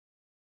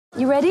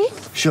You ready?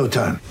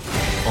 Showtime.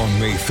 On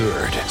May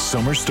 3rd,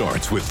 summer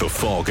starts with The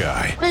Fall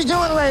Guy. Let's do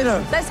it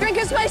later. Let's drink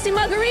a spicy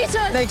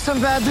margarita. Make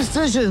some bad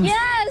decisions.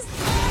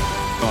 Yes!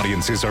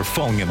 Audiences are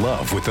falling in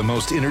love with the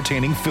most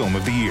entertaining film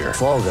of the year.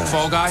 Fall Guy.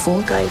 Fall Guy?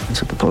 Fall Guy.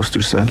 That's what the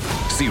poster said.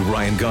 See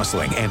Ryan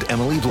Gosling and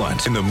Emily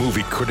Blunt in the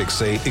movie critics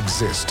say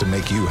exists to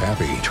make you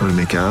happy. Trying to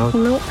make it out?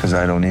 Nope. Because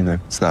I don't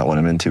either. It's not what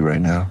I'm into right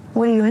now.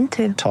 What are you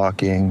into?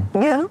 Talking.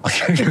 Yeah.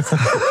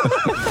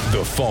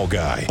 The Fall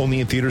Guy.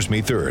 Only in theaters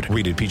May 3rd.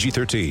 Rated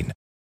PG-13.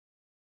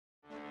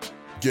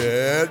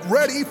 Get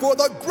ready for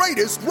the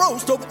greatest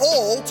roast of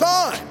all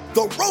time.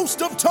 The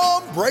Roast of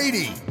Tom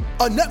Brady.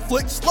 A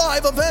Netflix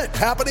live event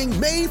happening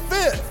May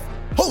 5th.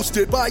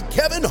 Hosted by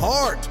Kevin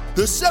Hart.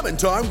 The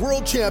 7-time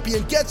world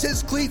champion gets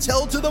his cleats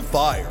held to the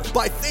fire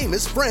by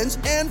famous friends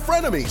and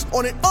frenemies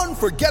on an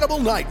unforgettable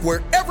night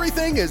where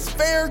everything is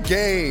fair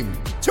game.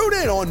 Tune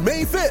in on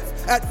May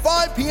 5th at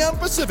 5 p.m.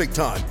 Pacific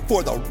time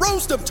for the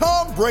Roast of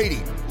Tom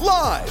Brady.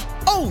 Live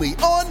only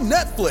on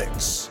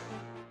Netflix.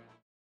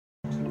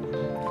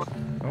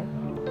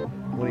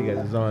 What are you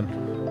guys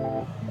on?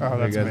 Oh,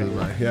 that's me.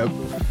 Yep.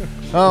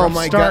 Oh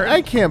my God,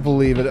 I can't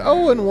believe it.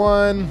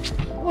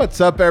 0-1.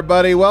 What's up,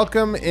 everybody?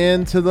 Welcome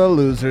into the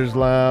Losers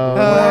Lounge.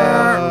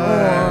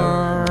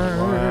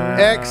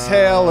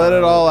 Exhale, let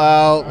it all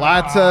out.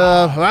 Lots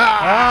of what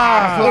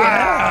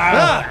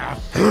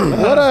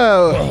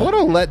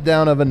a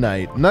letdown of a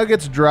night.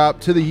 Nuggets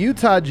drop to the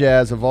Utah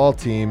Jazz of all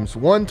teams,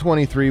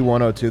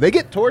 123-102. They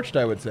get torched,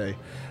 I would say.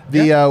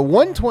 The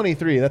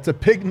 123, that's a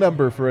big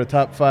number for a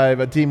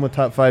team with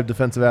top 5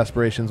 defensive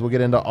aspirations. We'll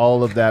get into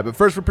all of that. But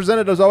first, we're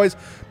presented, as always,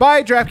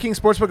 by DraftKings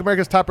Sportsbook,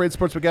 America's top-rated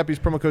sportsbook app. Use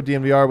promo code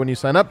DNVR when you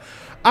sign up.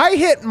 I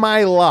hit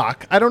my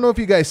lock. I don't know if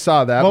you guys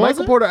saw that.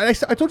 Michael Porter, I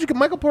told you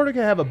Michael Porter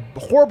can have a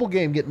horrible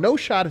game, get no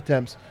shot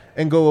attempts,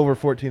 and go over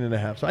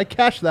 14.5. So I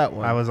cashed that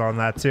one. I was on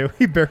that, too.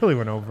 He barely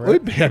went over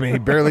it. I mean, he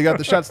barely got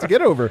the shots to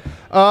get over.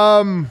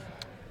 How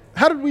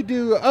did we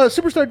do?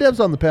 Superstar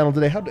Dev's on the panel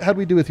today. How did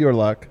we do with your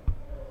lock?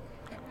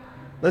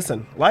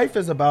 Listen, life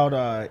is about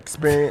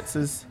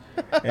experiences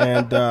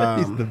and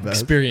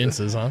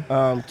experiences,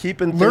 huh?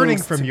 Keeping learning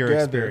things from your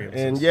together.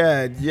 experiences.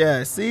 And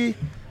yeah. See,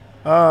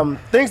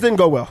 things didn't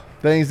go well.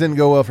 Things didn't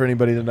go well for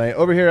anybody tonight.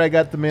 Over here, I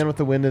got the man with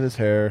the wind in his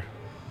hair.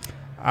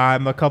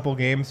 I'm a couple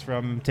games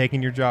from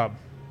taking your job,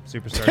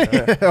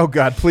 Superstar. Oh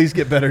God, please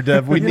get better,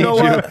 Dev. We need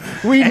you.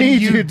 We And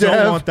need you you, Dev.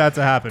 don't want that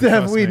to happen.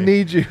 Dev, trust we me.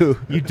 need you.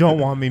 You don't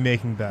want me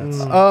making bets.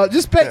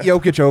 Just bet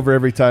Jokic over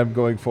every time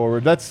going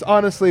forward. That's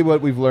honestly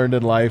what we've learned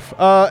in life.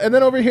 And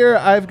then over here,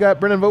 I've got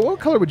Brennan. What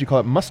color would you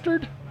call it?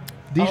 Mustard?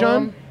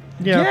 Dijon?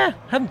 Yeah,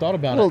 hadn't thought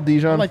about Little it.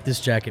 Dijon. I like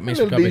this jacket. Makes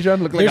Little me comfy.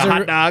 Dijon look like a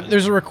hot dog.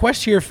 There's a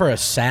request here for a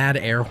sad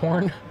air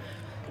horn.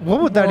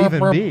 What would that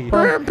even be?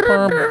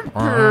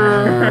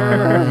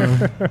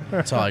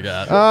 That's all I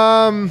got.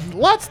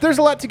 There's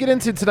a lot to get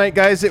into tonight,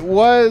 guys. It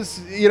was,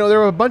 there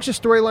were a bunch of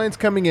storylines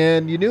coming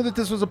in. You knew that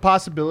this was a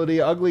possibility.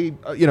 Ugly,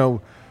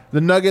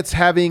 the Nuggets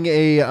having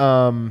a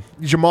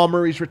Jamal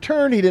Murray's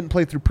return. He didn't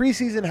play through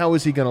preseason. How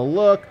is he going to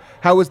look?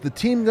 How is the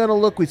team going to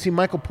look? We see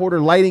Michael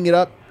Porter lighting it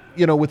up,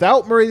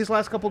 without Murray these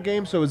last couple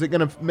games. So is it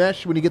going to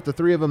mesh when you get the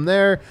three of them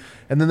there?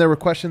 And then there were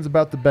questions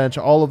about the bench,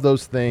 all of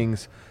those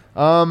things.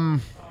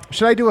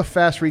 Should I do a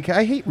fast recap?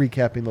 I hate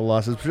recapping the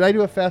losses. Should I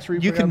do a fast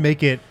recap? You can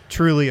make it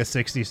truly a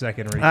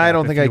 60-second recap. I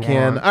don't think I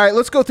can. Want. All right,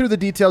 let's go through the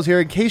details here.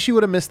 In case you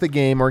would have missed the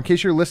game or in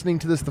case you're listening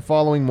to this the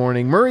following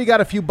morning, Murray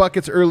got a few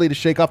buckets early to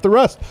shake off the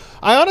rust.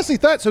 I honestly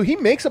thought, so he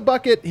makes a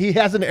bucket, he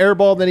has an air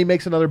ball, then he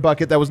makes another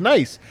bucket. That was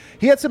nice.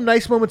 He had some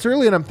nice moments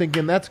early, and I'm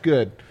thinking, that's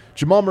good.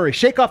 Jamal Murray,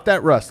 shake off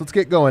that rust. Let's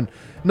get going.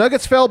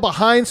 Nuggets fell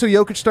behind, so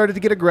Jokic started to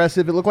get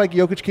aggressive. It looked like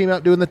Jokic came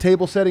out doing the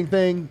table setting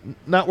thing,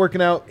 not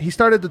working out. He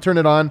started to turn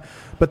it on,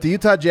 but the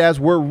Utah Jazz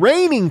were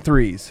raining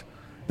threes.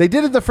 They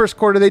did it in the first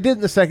quarter. They did it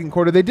in the second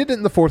quarter. They did it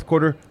in the fourth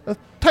quarter. A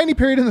tiny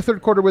period in the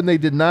third quarter when they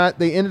did not.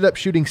 They ended up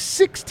shooting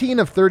 16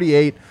 of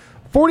 38,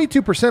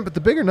 42%, but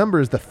the bigger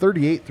number is the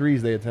 38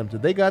 threes they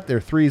attempted. They got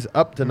their threes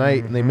up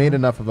tonight, and they made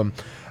enough of them.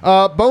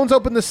 Bones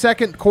opened the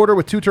second quarter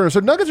with 2 turnovers. So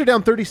Nuggets are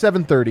down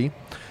 37-30.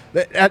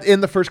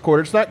 In the first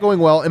quarter. It's not going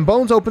well, and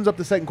Bones opens up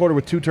the second quarter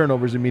with 2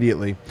 turnovers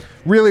immediately.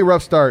 Really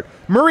rough start.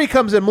 Murray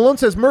comes in. Malone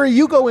says, Murray,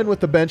 you go in with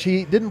the bench.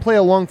 He didn't play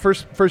a long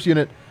first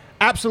unit.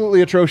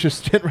 Absolutely atrocious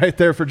stint right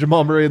there for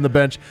Jamal Murray in the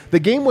bench.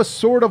 The game was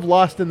sort of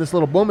lost in this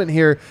little moment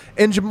here,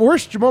 and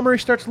worse, Jamal Murray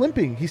starts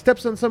limping. He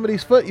steps on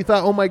somebody's foot. You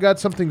thought, oh my God,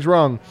 something's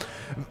wrong.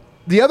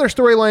 The other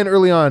storyline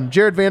early on,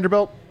 Jared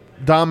Vanderbilt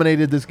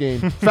dominated this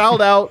game.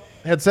 Fouled out,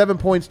 had 7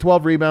 points,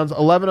 12 rebounds,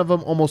 11 of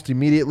them almost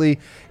immediately.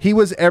 He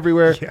was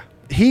everywhere. Yeah.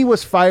 He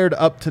was fired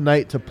up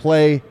tonight to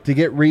play, to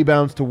get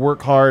rebounds, to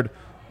work hard.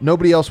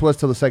 Nobody else was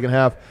till the second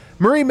half.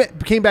 Murray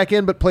came back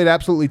in but played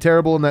absolutely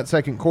terrible in that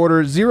second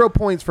quarter. 0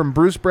 points from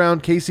Bruce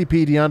Brown,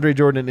 KCP, DeAndre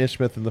Jordan, and Ish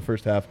Smith in the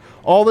first half.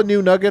 All the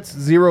new Nuggets,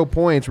 0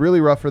 points. Really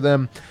rough for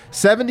them.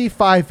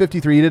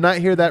 75-53. You did not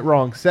hear that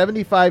wrong.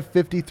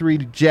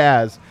 75-53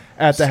 Jazz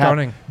at the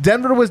half.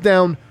 Denver was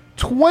down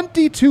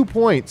 22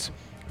 points.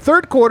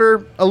 Third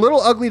quarter, a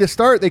little ugly to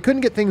start. They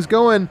couldn't get things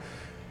going.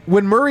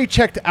 When Murray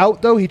checked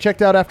out, though, he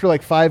checked out after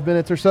like 5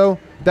 minutes or so.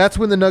 That's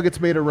when the Nuggets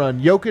made a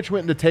run. Jokic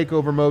went into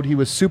takeover mode. He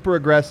was super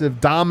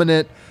aggressive,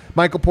 dominant.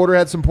 Michael Porter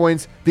had some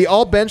points. The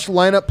all-bench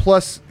lineup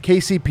plus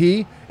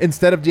KCP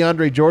instead of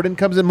DeAndre Jordan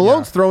comes in.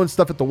 Malone's throwing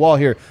stuff at the wall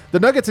here. The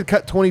Nuggets had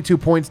cut 22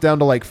 points down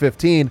to like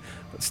 15.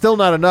 Still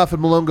not enough,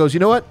 and Malone goes, you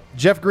know what?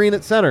 Jeff Green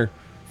at center.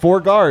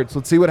 4 guards.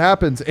 Let's see what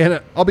happens.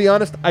 And I'll be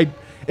honest,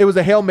 it was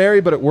a Hail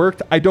Mary, but it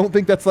worked. I don't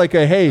think that's like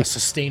a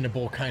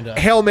sustainable kind of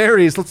Hail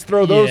Marys. Let's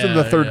throw those in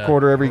the third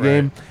quarter every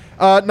game.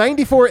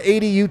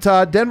 94-80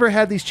 Utah. Denver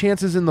had these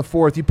chances in the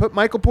fourth. You put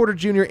Michael Porter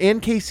Jr.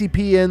 and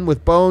KCP in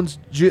with Bones,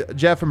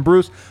 Jeff, and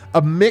Bruce.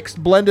 A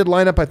mixed, blended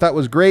lineup I thought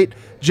was great.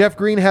 Jeff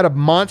Green had a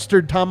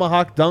monster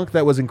tomahawk dunk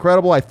that was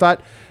incredible. I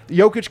thought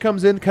Jokic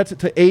comes in, cuts it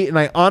to 8, and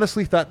I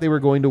honestly thought they were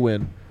going to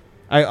win.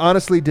 I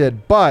honestly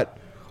did. But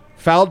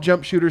fouled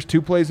jump shooters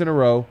 2 plays in a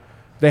row.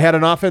 They had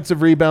an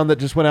offensive rebound that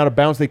just went out of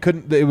bounds. They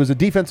couldn't. It was a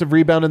defensive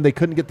rebound, and they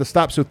couldn't get the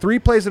stop. So 3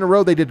 plays in a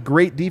row, they did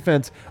great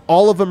defense.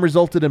 All of them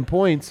resulted in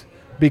points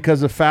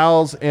because of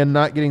fouls and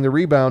not getting the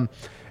rebound.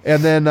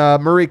 And then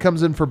Murray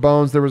comes in for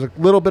Bones. There was a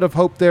little bit of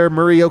hope there.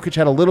 Murray Jokic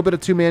had a little bit of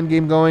 2-man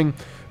game going,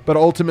 but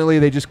ultimately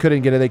they just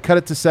couldn't get it. They cut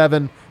it to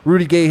 7.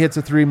 Rudy Gay hits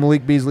a 3.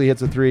 Malik Beasley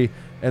hits a 3,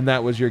 and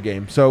that was your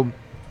game. So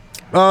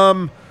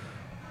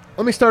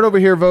let me start over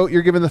here, Vote.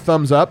 You're giving the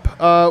thumbs up.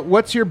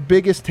 What's your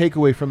biggest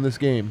takeaway from this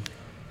game?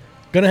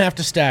 Gonna have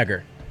to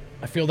stagger.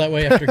 I feel that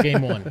way after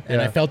game 1.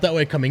 And I felt that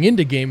way coming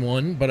into game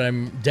 1, but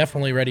I'm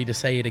definitely ready to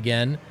say it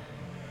again.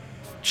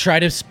 Try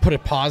to put a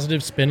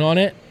positive spin on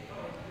it.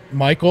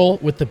 Michael,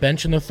 with the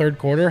bench in the third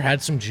quarter,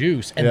 had some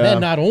juice. And then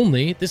not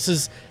only, this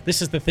is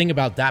the thing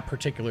about that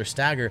particular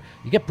stagger,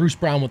 you get Bruce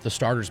Brown with the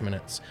starters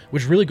minutes,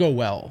 which really go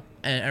well,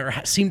 or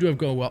seem to have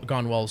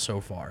gone well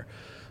so far.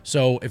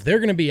 So if they're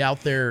going to be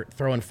out there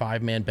throwing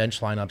 5-man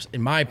bench lineups,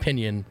 in my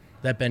opinion,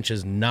 that bench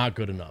is not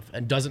good enough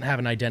and doesn't have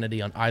an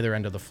identity on either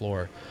end of the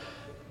floor.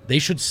 They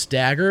should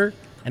stagger,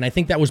 and I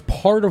think that was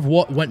part of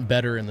what went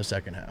better in the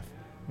second half.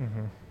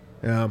 Mm-hmm.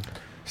 Yeah.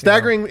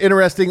 Staggering,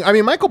 interesting. I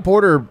mean, Michael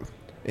Porter,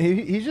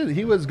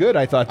 he was good,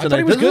 I thought,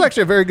 tonight. This is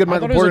actually a very good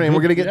Michael Porter, and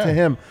we're going to get to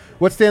him.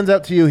 What stands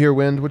out to you here,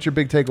 Wind? What's your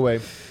big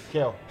takeaway?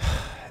 Kale.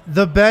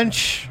 The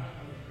bench,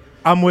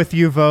 I'm with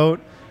you,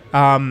 Vote.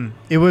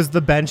 It was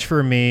the bench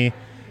for me.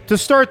 To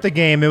start the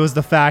game, it was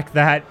the fact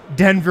that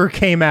Denver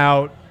came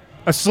out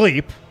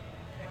asleep,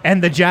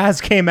 and the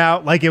Jazz came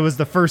out like it was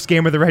the first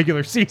game of the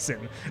regular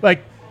season.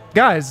 Like,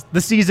 guys,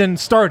 the season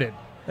started.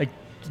 Like,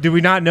 do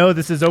we not know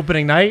this is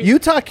opening night?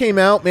 Utah came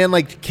out, man,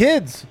 like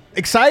kids,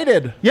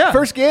 excited. Yeah.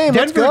 First game,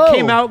 Denver let's go.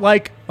 came out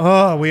like,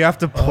 we have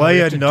to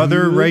play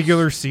another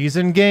regular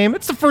season game.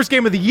 It's the first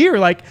game of the year.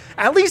 Like,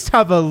 at least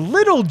have a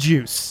little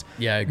juice.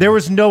 Yeah, I agree. There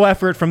was no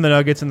effort from the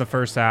Nuggets in the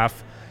first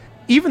half.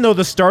 Even though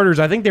the starters,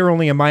 I think they were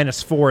only a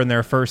 -4 in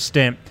their first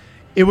stint.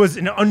 It was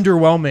an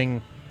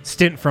underwhelming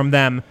stint from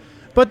them.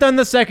 But then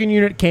the second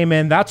unit came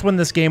in. That's when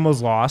this game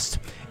was lost.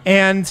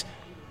 And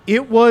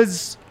it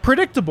was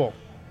predictable.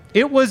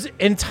 It was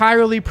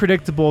entirely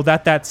predictable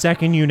that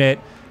second unit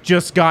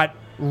just got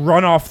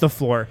run off the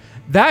floor.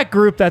 That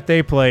group that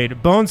they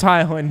played, Bones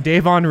Highland,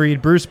 Davon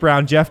Reed, Bruce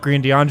Brown, Jeff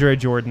Green, DeAndre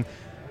Jordan,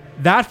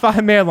 that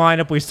 5-man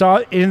lineup, we saw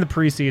it in the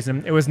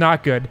preseason. It was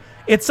not good.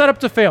 It's set up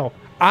to fail.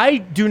 I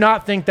do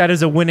not think that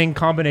is a winning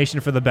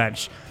combination for the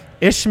bench.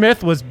 Ish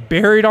Smith was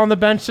buried on the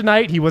bench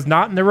tonight. He was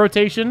not in the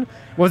rotation.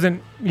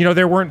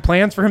 There weren't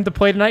plans for him to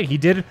play tonight. He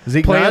did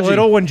play a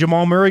little when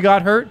Jamal Murray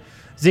got hurt.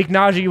 Zeke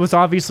Naji was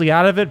obviously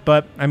out of it,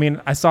 but,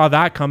 I saw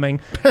that coming.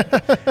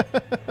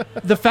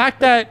 The fact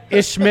that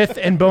Ish Smith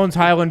and Bones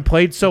Highland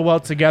played so well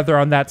together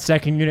on that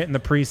second unit in the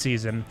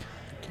preseason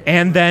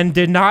and then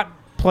did not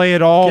play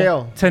at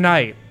all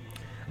tonight.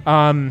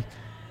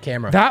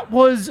 That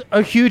was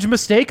a huge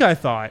mistake, I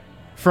thought,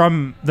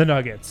 from the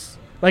Nuggets.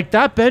 Like,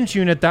 that bench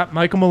unit that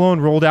Michael Malone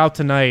rolled out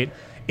tonight,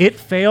 it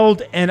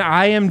failed, and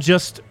I am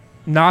just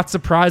not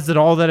surprised at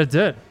all that it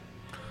did.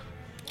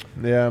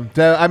 Yeah.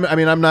 Dev,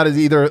 I'm not as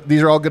either.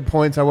 These are all good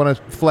points. I want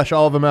to flesh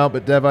all of them out,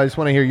 but Dev, I just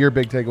want to hear your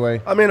big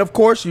takeaway. I mean, of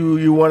course,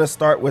 you want to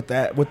start with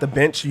that, with the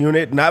bench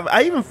unit. And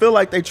I even feel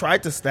like they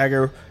tried to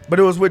stagger, but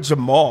it was with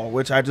Jamal,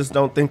 which I just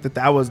don't think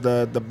that was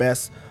the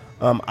best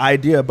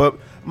idea. But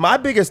my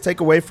biggest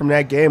takeaway from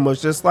that game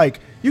was just like,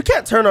 you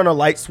can't turn on a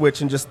light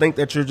switch and just think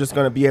that you're just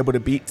going to be able to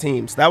beat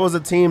teams. That was a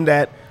team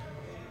that,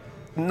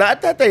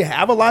 not that they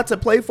have a lot to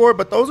play for,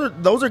 but those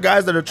are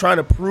guys that are trying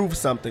to prove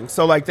something.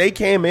 So like, they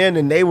came in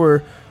and they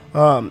were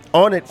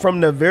on it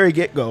from the very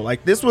get-go.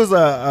 Like, this was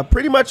a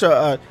pretty much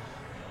a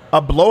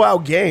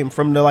blowout game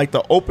from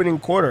the opening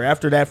quarter.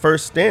 After that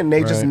first stint,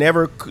 they just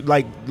never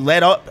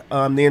let up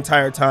the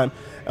entire time.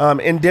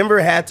 And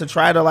Denver had to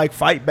try to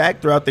fight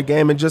back throughout the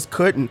game and just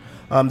couldn't.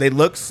 They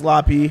looked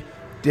sloppy,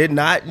 did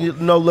not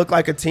look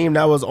like a team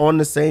that was on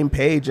the same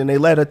page, and they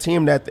let a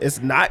team that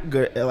is not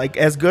good,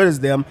 as good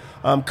as them,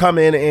 come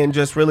in and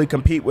just really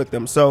compete with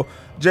them. So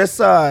just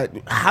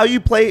how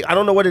you play, I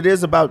don't know what it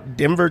is about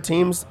Denver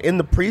teams in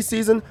the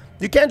preseason.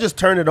 You can't just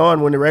turn it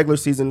on when the regular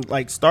season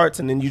starts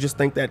and then you just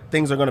think that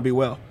things are going to be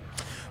well.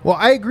 Well,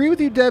 I agree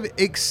with you, Dev,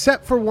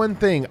 except for one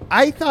thing.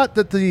 I thought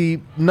that the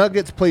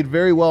Nuggets played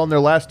very well in their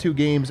last two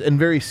games and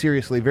very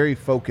seriously, very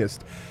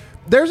focused.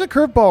 There's a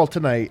curveball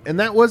tonight, and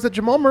that was that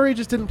Jamal Murray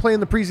just didn't play in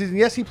the preseason.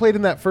 Yes, he played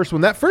in that first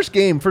one. That first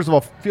game, first of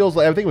all, feels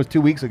like, I think it was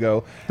 2 weeks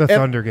ago. The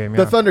Thunder game,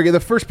 The Thunder game, the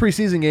first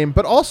preseason game.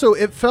 But also,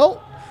 it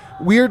felt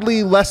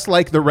weirdly less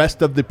like the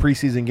rest of the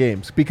preseason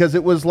games because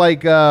it was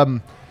like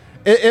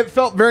it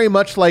felt very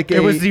much like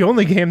it was the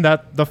only game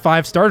that the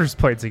 5 starters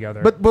played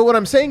together. But what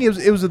I'm saying is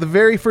it was the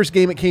very first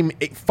game. It came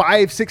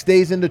 5-6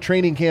 days into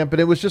training camp, and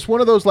it was just one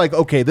of those like,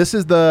 okay, this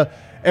is the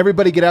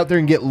everybody get out there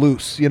and get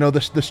loose,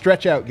 the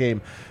stretch out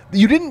game.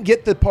 You didn't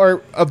get the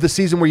part of the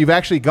season where you've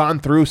actually gone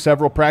through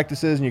several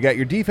practices and you got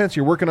your defense,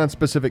 you're working on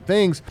specific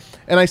things.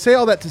 And I say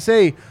all that to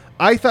say,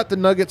 I thought the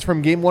Nuggets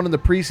from game 1 in the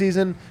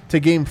preseason to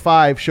game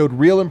 5 showed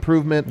real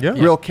improvement,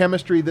 real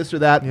chemistry, this or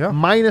that,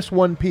 minus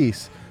one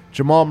piece.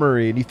 Jamal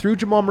Murray, and he threw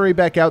Jamal Murray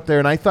back out there,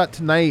 and I thought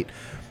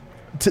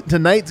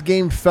tonight's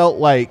game felt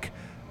like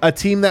a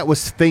team that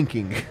was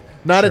thinking,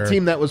 not a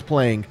team that was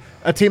playing,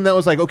 a team that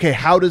was like, okay,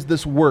 how does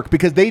this work?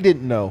 Because they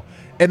didn't know.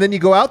 And then you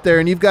go out there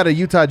and you've got a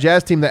Utah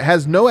Jazz team that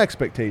has no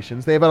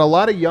expectations. They've had a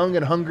lot of young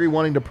and hungry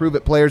wanting to prove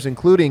it players,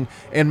 including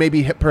and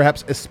maybe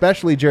perhaps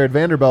especially Jared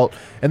Vanderbilt.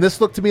 And this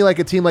looked to me like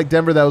a team like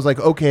Denver that was like,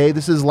 okay,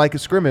 this is like a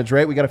scrimmage,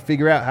 right? We got to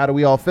figure out how do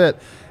we all fit.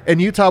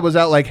 And Utah was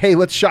out like, hey,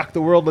 let's shock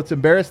the world. Let's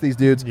embarrass these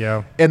dudes.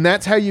 Yeah. And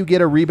that's how you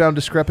get a rebound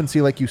discrepancy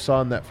like you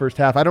saw in that first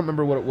half. I don't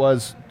remember what it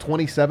was,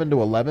 27-11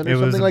 or something. It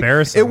was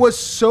embarrassing. It was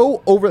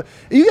so over.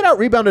 You get out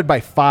rebounded by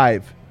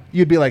 5.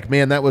 You'd be like,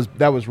 man, that was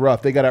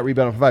rough. They got out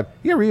rebounded for 5.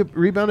 You got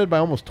rebounded by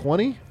almost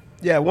 20.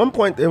 Yeah, at one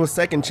point it was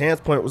second chance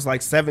point. It was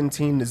like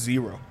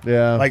 17-0.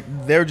 Yeah, like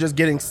they're just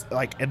getting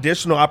like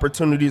additional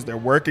opportunities. They're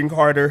working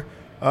harder,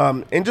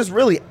 and just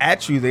really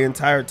at you the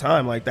entire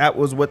time. Like that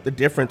was what the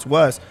difference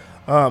was.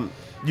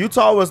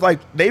 Utah was like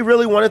they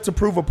really wanted to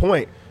prove a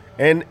point,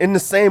 and in the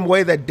same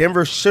way that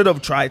Denver should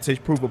have tried to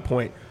prove a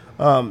point.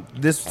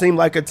 This seemed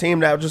like a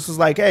team that just was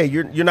like, hey,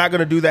 you're not going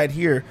to do that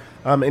here.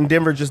 And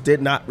Denver just did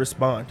not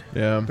respond.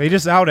 Yeah, they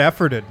just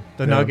out-efforted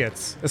the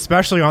Nuggets,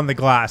 especially on the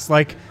glass.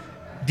 Like,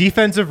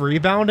 defensive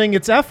rebounding,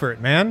 it's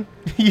effort, man.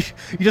 you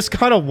just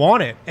kind of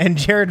want it. And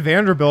Jared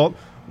Vanderbilt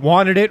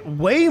wanted it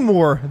way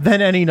more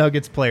than any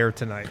Nuggets player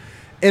tonight.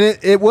 And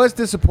it was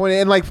disappointing.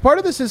 And, like, part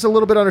of this is a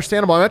little bit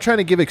understandable. I'm not trying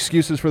to give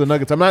excuses for the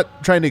Nuggets. I'm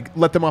not trying to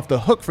let them off the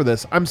hook for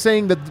this. I'm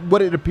saying that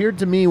what it appeared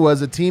to me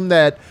was a team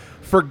that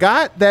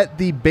forgot that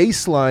the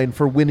baseline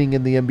for winning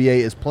in the NBA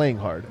is playing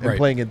hard and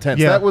playing intense.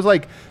 Yeah. That was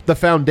like the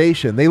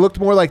foundation. They looked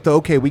more like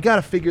okay, we got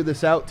to figure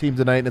this out team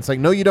tonight. And it's like,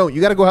 no, you don't.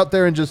 You got to go out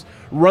there and just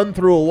run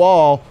through a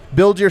wall,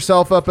 build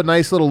yourself up a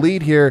nice little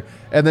lead here,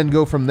 and then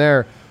go from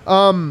there.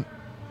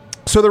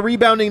 So the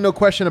rebounding, no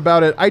question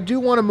about it. I do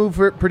want to move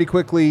pretty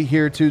quickly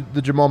here to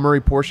the Jamal Murray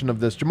portion of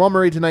this. Jamal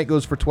Murray tonight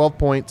goes for 12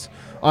 points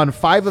on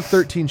 5 of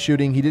 13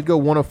 shooting. He did go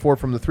 1 of 4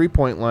 from the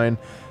three-point line.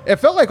 It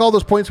felt like all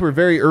those points were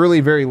very early,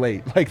 very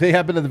late. Like they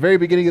happened at the very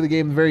beginning of the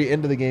game, the very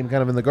end of the game,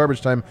 kind of in the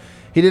garbage time.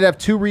 He did have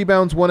 2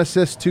 rebounds, 1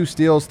 assist, 2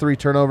 steals, 3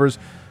 turnovers.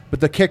 But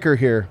the kicker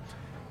here,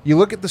 you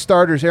look at the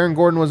starters. Aaron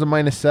Gordon was a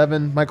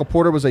 -7. Michael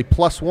Porter was a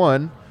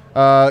 +1.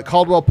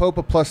 Caldwell Pope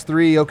a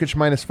 +3. Jokic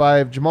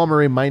 -5. Jamal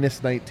Murray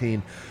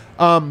 -19.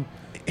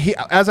 He,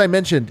 as I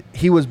mentioned,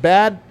 he was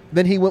bad.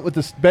 Then he went with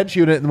the bench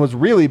unit and was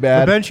really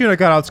bad. The bench unit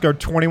got outscored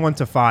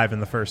 21-5 in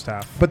the first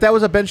half. But that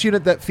was a bench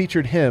unit that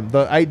featured him.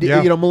 The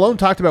idea, Malone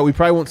talked about we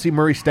probably won't see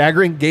Murray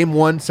staggering. Game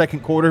 1,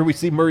 second quarter, we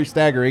see Murray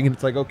staggering, and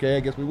it's like, okay,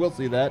 I guess we will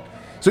see that.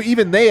 So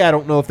even I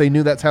don't know if they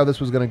knew that's how this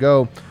was going to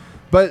go.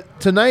 But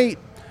tonight,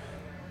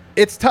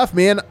 it's tough,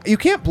 man. You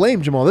can't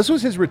blame Jamal. This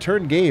was his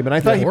return game, and I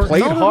thought he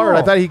played hard.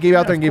 I thought he gave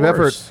out there and gave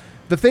effort.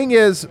 The thing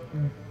is,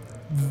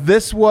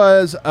 this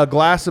was a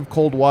glass of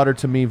cold water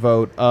to me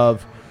vote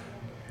of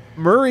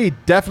Murray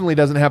definitely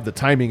doesn't have the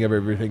timing of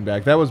everything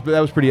back. That was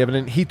pretty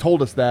evident. He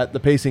told us that. The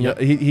pacing,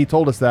 he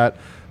told us that.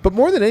 But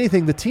more than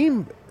anything, the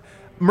team,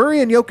 Murray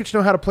and Jokic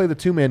know how to play the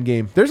two-man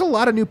game. There's a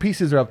lot of new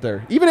pieces out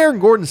there. Even Aaron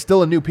Gordon's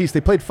still a new piece.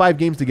 They played 5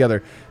 games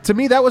together. To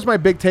me, that was my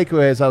big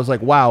takeaway as I was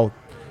like, wow,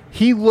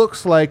 he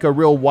looks like a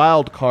real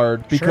wild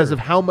card because of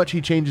how much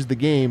he changes the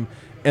game.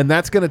 And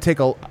that's going to take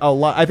a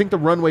lot. I think the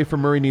runway for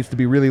Murray needs to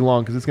be really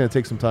long because it's going to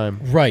take some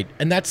time. Right.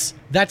 And that's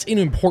an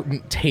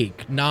important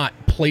take, not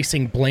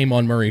placing blame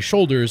on Murray's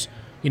shoulders.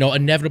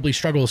 Inevitably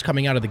struggles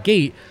coming out of the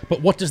gate.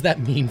 But what does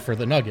that mean for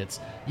the Nuggets?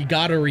 You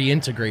got to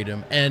reintegrate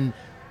him. And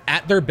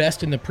at their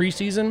best in the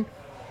preseason,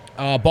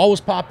 ball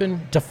was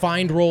popping,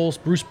 defined roles,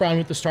 Bruce Brown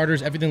with the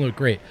starters, everything looked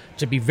great.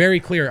 To be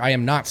very clear, I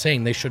am not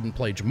saying they shouldn't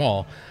play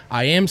Jamal.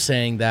 I am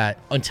saying that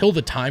until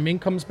the timing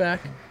comes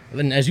back,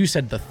 and as you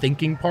said, the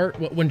thinking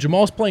part, when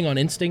Jamal's playing on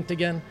instinct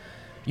again,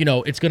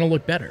 it's going to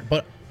look better.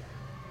 But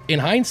in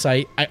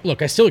hindsight, I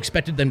still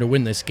expected them to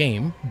win this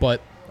game,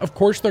 but of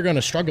course they're going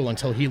to struggle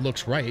until he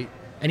looks right,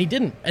 and he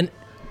didn't. And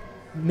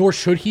nor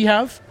should he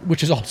have,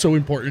 which is also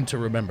important to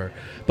remember.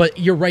 But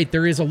you're right,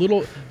 there is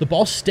the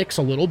ball sticks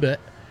a little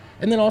bit,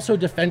 and then also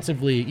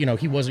defensively,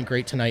 he wasn't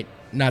great tonight.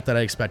 Not that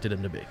I expected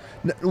him to be.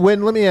 Let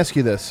me ask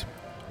you this: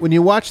 when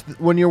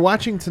you're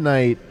watching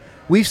tonight,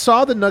 We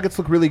saw the Nuggets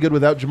look really good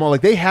without Jamal.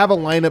 Like, they have a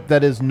lineup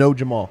that is no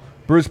Jamal.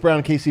 Bruce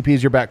Brown, KCP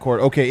is your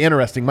backcourt. Okay,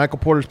 interesting. Michael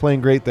Porter's playing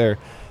great there.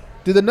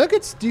 Do the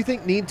Nuggets, do you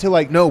think, need to,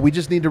 like, no, we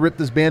just need to rip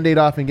this Band-Aid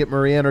off and get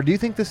Murray in? Or do you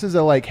think this is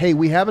a, like, hey,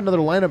 we have another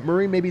lineup.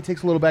 Murray maybe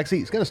takes a little backseat.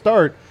 He's going to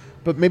start,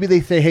 but maybe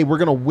they say, hey, we're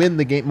going to win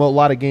the game, a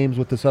lot of games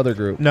with this other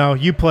group. No,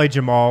 you play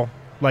Jamal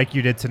like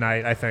you did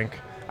tonight, I think.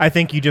 I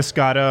think you just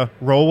got to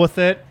roll with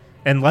it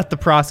and let the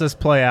process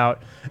play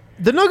out.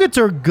 The Nuggets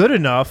are good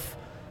enough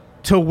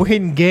to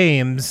win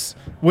games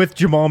with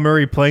Jamal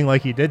Murray playing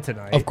like he did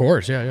tonight. Of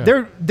course, yeah.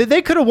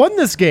 They could have won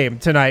this game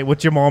tonight with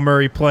Jamal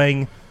Murray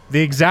playing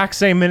the exact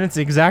same minutes,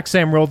 the exact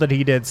same role that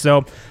he did.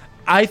 So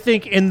I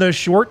think in the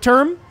short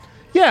term,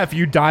 yeah, if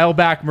you dial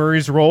back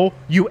Murray's role,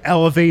 you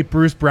elevate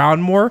Bruce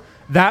Brown more,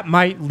 that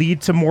might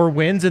lead to more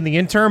wins in the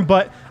interim.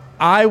 But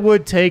I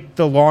would take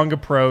the long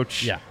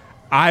approach. Yeah.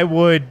 I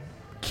would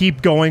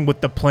keep going with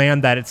the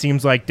plan that it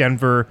seems like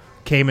Denver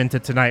came into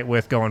tonight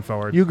with going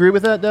forward. You agree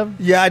with that, Dev?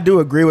 Yeah, I do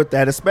agree with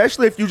that,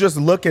 especially if you just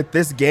look at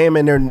this game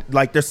and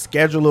their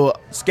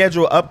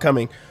schedule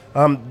upcoming.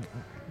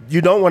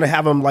 You don't want to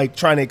have them like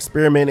trying to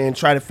experiment and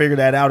try to figure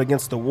that out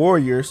against the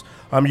Warriors.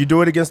 You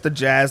do it against the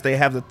Jazz. They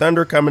have the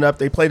Thunder coming up.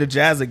 They play the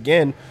Jazz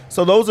again.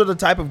 So those are the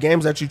type of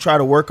games that you try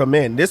to work them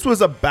in. This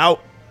was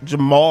about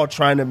Jamal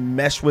trying to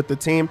mesh with the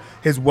team,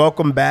 his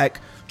welcome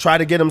back, try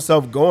to get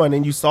himself going.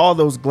 And you saw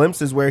those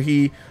glimpses where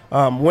he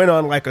went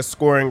on like a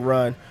scoring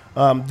run.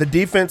 The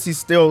defense, he's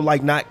still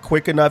like not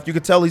quick enough. You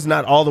could tell he's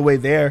not all the way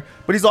there,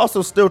 but he's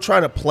also still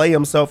trying to play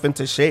himself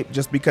into shape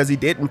just because he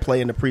didn't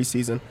play in the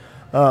preseason.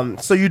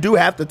 So you do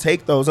have to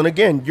take those. And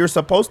again, you're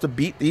supposed to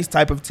beat these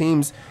type of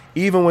teams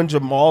even when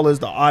Jamal is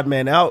the odd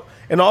man out.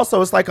 And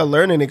also it's like a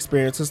learning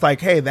experience. It's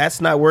like, hey,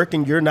 that's not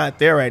working. You're not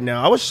there right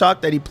now. I was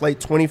shocked that he played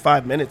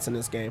 25 minutes in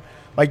this game.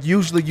 Like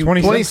usually you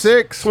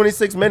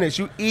 26 minutes.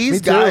 You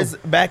ease guys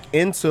back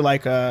into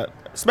like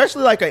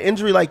especially like an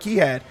injury like he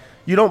had.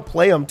 You don't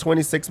play him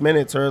 26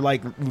 minutes or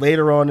like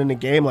later on in the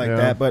game like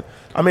that. But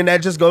I mean,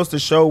 that just goes to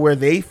show where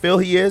they feel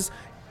he is.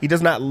 He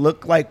does not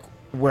look like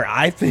where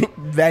I think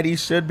that he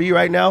should be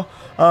right now.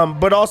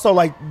 But also,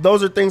 like,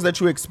 those are things that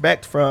you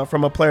expect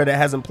from a player that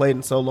hasn't played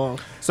in so long.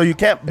 So you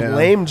can't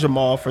blame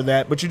Jamal for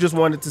that, but you just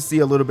wanted to see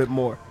a little bit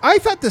more. I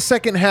thought the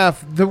second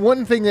half, the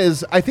one thing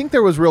is, I think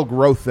there was real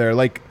growth there.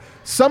 Like,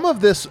 some of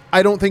this,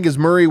 I don't think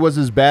Murray was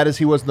as bad as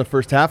he was in the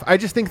first half. I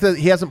just think that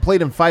he hasn't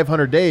played in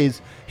 500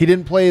 days. He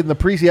didn't play in the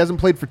preseason. He hasn't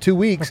played for 2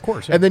 weeks. Of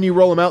course, and then you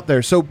roll him out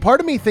there. So part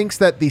of me thinks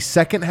that the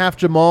second half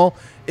Jamal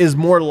is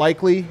more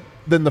likely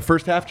than the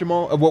first half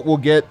Jamal of what we'll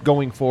get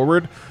going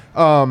forward.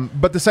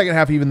 But the second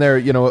half, even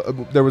there,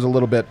 there was a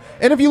little bit.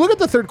 And if you look at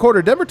the third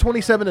quarter, Denver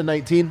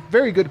 27-19,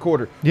 very good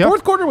quarter. Yep.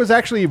 Fourth quarter was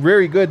actually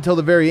very good till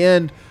the very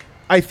end.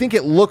 I think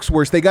it looks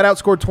worse. They got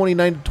outscored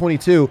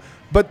 29-22,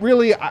 but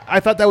really, I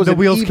thought that was the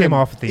wheels came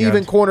off at the even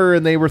end. corner,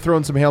 and they were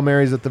throwing some Hail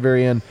Marys at the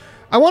very end.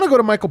 I want to go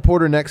to Michael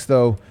Porter next,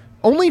 though.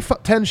 Only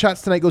 10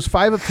 shots tonight, goes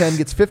 5 of 10,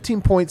 gets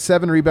 15 points,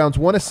 7 rebounds,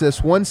 1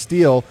 assist, 1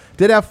 steal,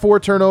 did have 4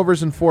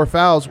 turnovers and 4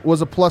 fouls,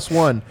 was a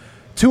 +1.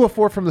 2 of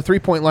 4 from the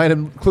three-point line,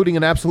 including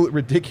an absolute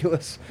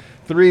ridiculous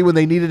 3 when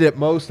they needed it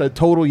most, a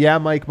total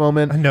Mike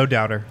moment. A no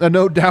doubter. A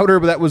no doubter,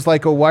 but that was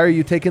like, oh, why are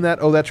you taking that?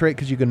 Oh, that's right,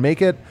 because you can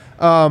make it.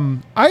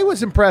 I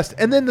was impressed.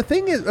 And then the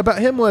thing is about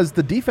him was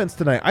the defense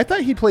tonight. I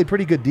thought he played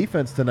pretty good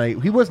defense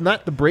tonight. He was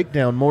not the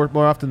breakdown more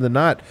often than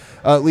not,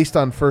 at least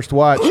on first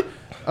watch.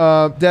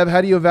 Deb,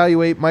 how do you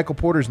evaluate Michael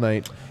Porter's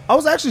night? I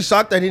was actually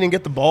shocked that he didn't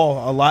get the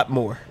ball a lot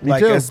more. Me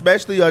too.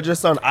 Especially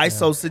just on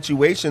ISO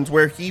situations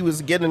where he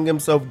was getting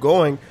himself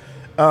going.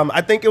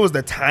 I think it was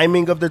the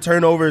timing of the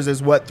turnovers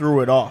is what threw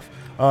it off.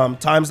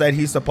 Times that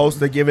he's supposed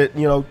to give it,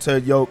 to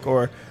Yoke,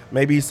 or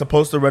maybe he's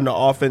supposed to run the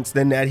offense,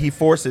 then that he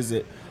forces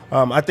it.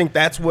 I think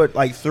that's what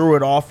threw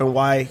it off and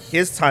why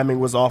his timing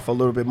was off a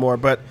little bit more.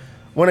 But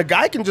when a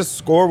guy can just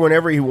score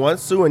whenever he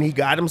wants to and he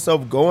got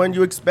himself going,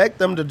 you expect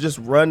them to just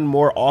run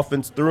more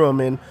offense through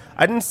him. And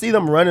I didn't see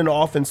them running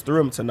offense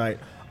through him tonight.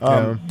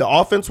 The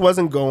offense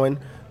wasn't going.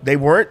 They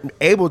weren't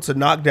able to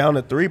knock down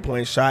a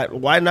three-point shot.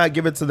 Why not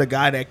give it to the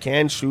guy that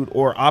can shoot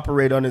or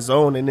operate on his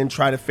own and then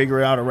try to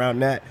figure it out around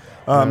that?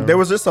 There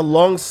was just a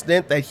long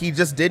stint that he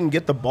just didn't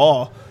get the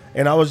ball.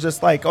 And I was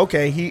just like,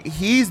 okay,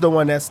 he's the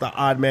one that's the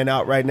odd man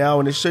out right now,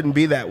 and it shouldn't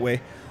be that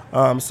way.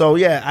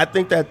 I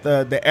think that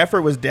the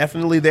effort was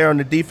definitely there on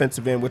the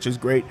defensive end, which is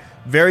great.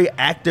 Very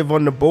active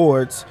on the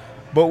boards.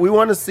 But we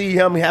want to see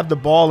him have the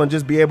ball and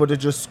just be able to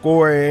just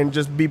score and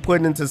just be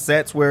put into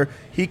sets where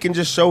he can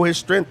just show his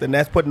strength, and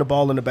that's putting the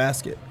ball in the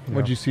basket.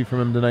 What'd you see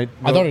from him tonight?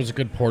 I thought it was a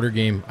good Porter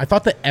game. I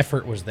thought the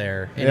effort was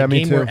there. In a me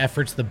game too. where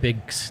effort's the big,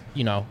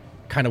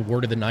 kind of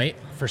word of the night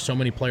for so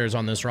many players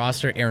on this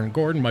roster. Aaron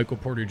Gordon, Michael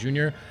Porter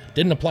Jr.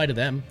 didn't apply to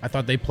them. I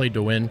thought they played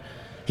to win.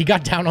 He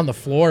got down on the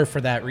floor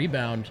for that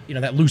rebound,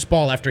 that loose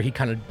ball after he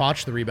kind of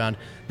botched the rebound.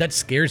 That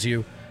scares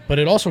you. But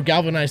it also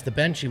galvanized the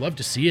bench. You love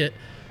to see it.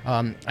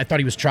 I thought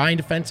he was trying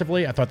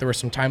defensively. I thought there were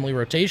some timely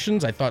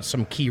rotations. I thought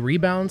some key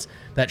rebounds.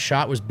 That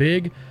shot was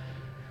big.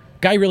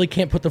 Guy really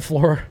can't put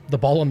the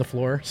ball on the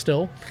floor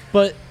still.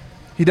 But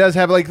He does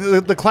have like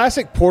the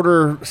classic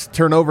Porter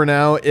turnover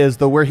now is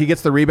the where he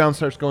gets the rebound,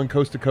 starts going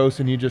coast to coast,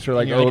 and you just are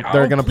like, And you're like,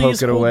 they're "Oh, going to please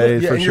poke it hold away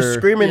it." Yeah, for and sure. you're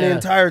screaming the Yeah.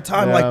 entire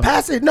time, Yeah. like,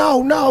 pass it, no.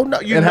 You It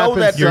know happens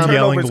that You're turnover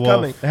yelling is wolf.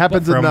 coming. It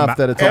happens From enough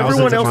that it's thousands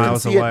Everyone of else can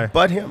miles see away. it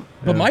but him.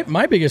 But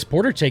my biggest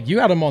Porter take, you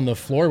had him on the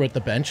floor with the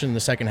bench in the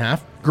second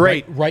half.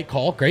 Great. Right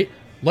call. Great.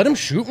 Let him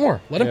shoot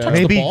more. Let him touch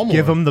Maybe the ball more.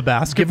 give him the Give him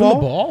basketball.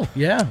 the ball.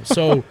 Yeah.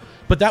 So,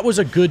 but that was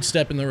a good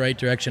step in the right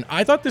direction.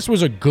 I thought this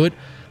was a good,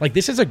 like,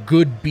 this is a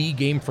good B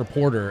game for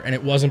Porter, and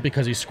it wasn't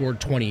because he scored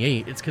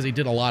 28. It's because he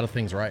did a lot of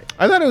things right.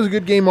 I thought it was a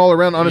good game all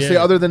around, honestly,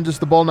 Yeah. other than just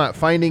the ball not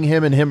finding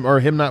him and him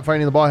not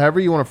finding the ball, however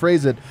you want to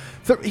phrase it.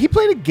 So he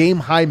played a game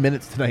high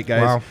minutes tonight,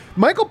 guys. Wow.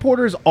 Michael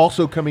Porter is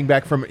also coming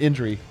back from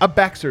injury, a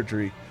back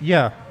surgery.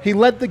 Yeah. He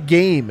led the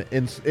game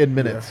in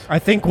minutes. I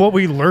think what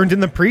we learned in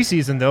the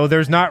preseason, though,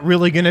 there's not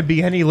really going to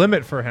be any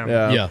limit for him.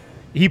 Yeah.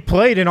 He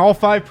played in all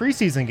 5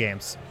 preseason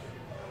games.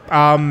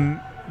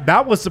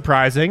 That was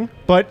surprising,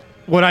 but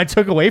what I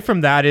took away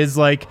from that is,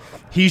 like,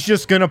 he's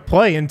just going to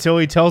play until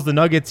he tells the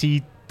Nuggets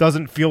he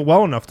doesn't feel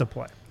well enough to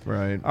play.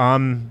 Right.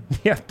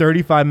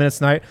 35 minutes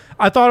tonight.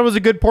 I thought it was a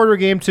good Porter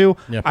game, too.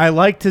 Yep. I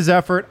liked his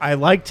effort. I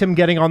liked him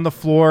getting on the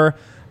floor.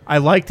 I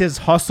liked his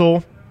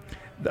hustle.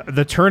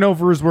 The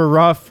turnovers were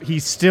rough.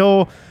 He's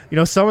still,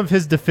 some of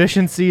his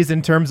deficiencies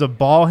in terms of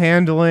ball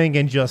handling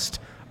and just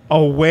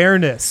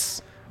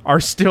awareness are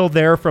still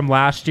there from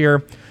last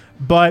year.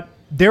 But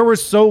there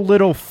was so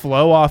little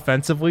flow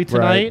offensively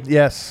tonight. Right.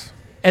 Yes.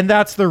 And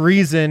that's the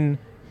reason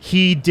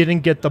he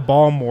didn't get the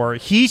ball more.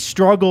 He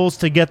struggles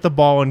to get the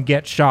ball and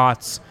get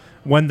shots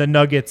when the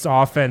Nuggets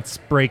offense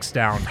breaks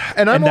down.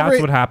 And that's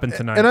what happened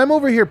tonight. And I'm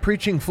over here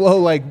preaching flow.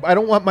 Like, I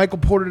don't want Michael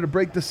Porter to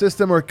break the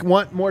system or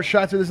want more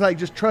shots. It's like,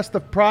 just trust the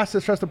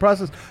process,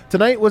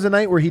 Tonight was a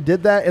night where he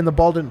did that and the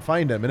ball didn't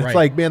find him. And it's Right.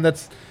 like, man,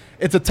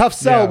 it's a tough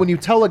sell Yeah. when you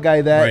tell a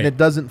guy that Right. and it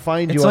doesn't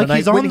find It's you on like a night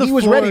he's on when the he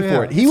was floor, ready for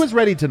yeah. it. He was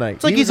ready tonight.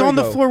 It's like he's on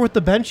the floor with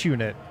the bench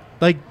unit.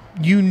 Like,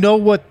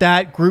 what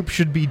that group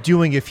should be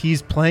doing if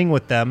he's playing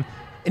with them.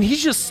 And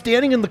he's just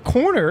standing in the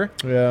corner.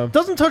 Yeah.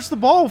 Doesn't touch the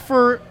ball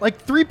for like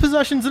 3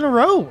 possessions in a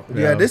row.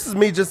 Yeah, this is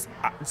me just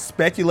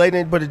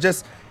speculating, but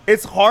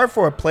it's hard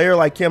for a player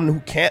like him who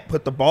can't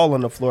put the ball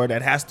on the floor,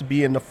 that has to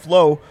be in the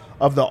flow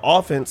of the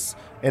offense,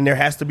 and there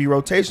has to be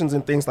rotations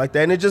and things like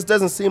that. And it just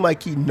doesn't seem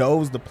like he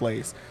knows the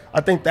plays.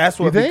 I think that's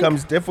what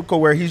becomes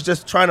difficult, where he's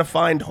just trying to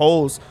find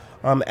holes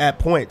at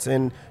points.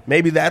 And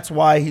maybe that's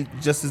why he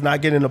just is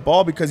not getting the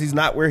ball, because he's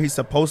not where he's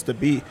supposed to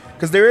be.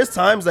 Because there is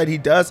times that he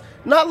does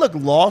not look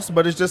lost,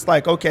 but it's just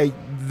like, okay,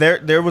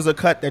 there was a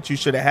cut that you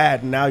should have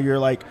had, and now you're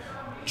like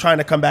trying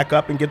to come back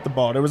up and get the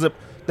ball. There was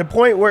the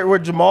point where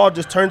Jamal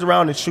just turns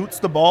around and shoots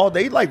the ball.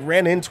 They like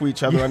ran into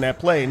each other on that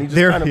play, and he just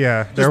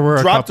there were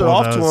a dropped it couple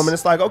off of to those. him. And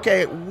it's like,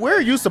 okay, where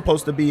are you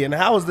supposed to be, and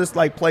how is this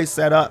like play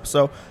set up?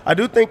 So I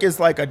do think it's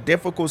like a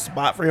difficult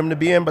spot for him to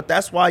be in, but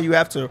that's why you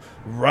have to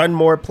run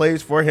more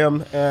plays for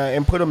him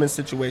and put him in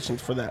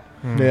situations for that.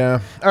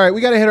 Yeah. All right,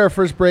 we got to hit our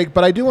first break,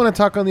 but I do want to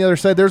talk on the other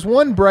side. There's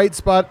one bright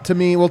spot to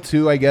me, well,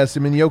 2, I guess. I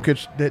mean,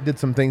 Jokic did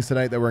some things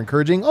tonight that were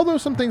encouraging, although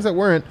some things that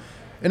weren't.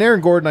 And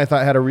Aaron Gordon, I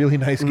thought, had a really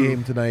nice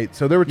game tonight.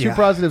 So there were 2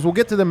 positives. We'll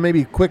get to them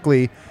maybe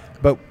quickly,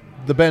 but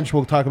the bench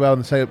we'll talk about in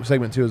the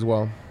segment 2 as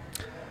well.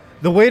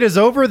 The wait is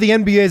over. The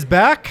NBA's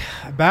back.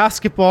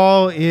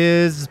 Basketball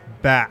is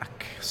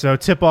back. So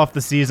tip off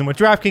the season with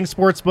DraftKings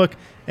Sportsbook,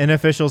 an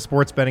official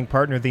sports betting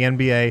partner of the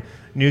NBA.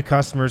 New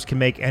customers can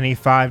make any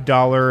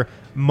 $5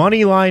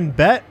 money line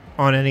bet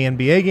on any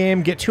NBA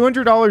game. Get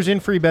 $200 in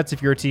free bets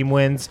if your team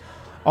wins.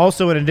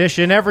 Also, in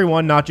addition,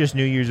 everyone, not just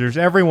new users,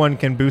 everyone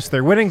can boost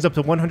their winnings up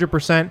to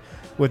 100%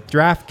 with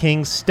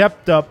DraftKings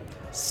stepped up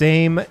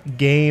same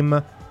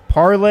game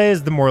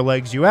parlays. The more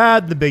legs you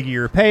add, the bigger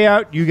your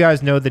payout. You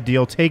guys know the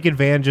deal. Take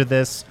advantage of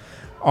this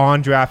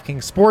on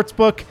DraftKings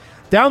Sportsbook.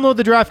 Download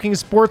the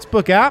DraftKings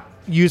Sportsbook app.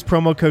 Use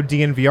promo code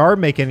DNVR.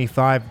 Make any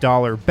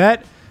 $5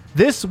 bet.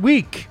 This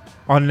week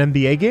on an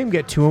NBA game,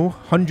 get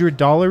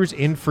 $200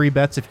 in free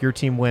bets if your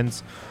team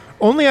wins.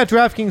 Only at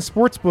DraftKings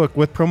Sportsbook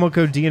with promo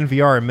code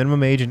DNVR.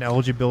 Minimum age and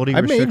eligibility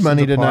I made restrictions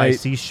money apply. tonight.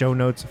 See show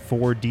notes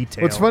for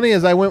details. What's funny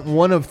is I went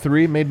 1 of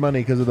 3, made money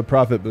because of the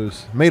profit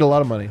boost. Made a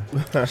lot of money.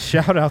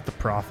 Shout out the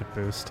profit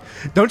boost.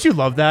 Don't you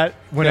love that?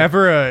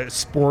 Whenever a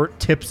sport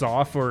tips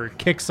off or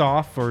kicks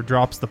off or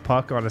drops the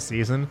puck on a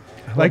season,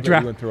 like You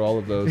went through all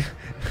of those.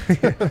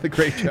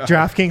 Great job.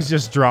 DraftKings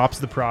just drops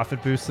the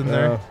profit boost in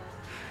there.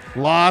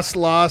 Loss.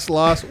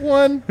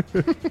 One.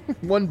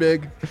 One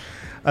big.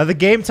 The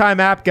Game Time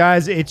app,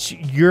 guys, it's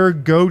your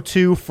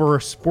go-to for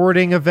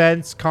sporting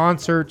events,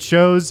 concerts,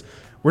 shows,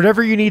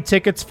 whatever you need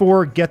tickets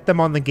for, get them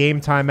on the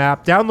Game Time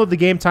app. Download the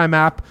Game Time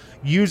app.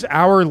 Use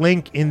our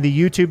link in the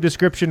YouTube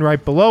description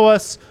right below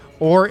us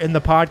or in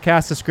the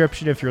podcast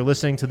description if you're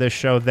listening to this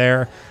show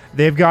there.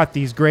 They've got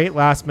these great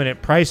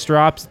last-minute price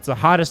drops. It's the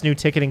hottest new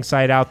ticketing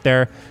site out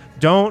there.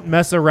 Don't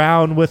mess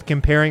around with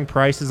comparing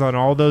prices on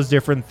all those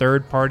different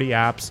third-party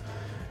apps.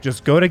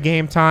 Just go to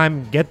Game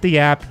Time, get the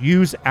app,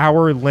 use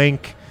our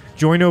link,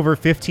 join over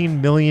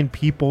 15 million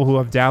people who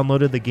have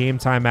downloaded the Game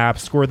Time app,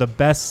 score the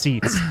best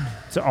seats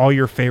to all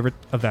your favorite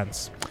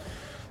events.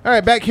 All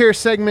right, back here,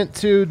 segment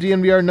 2,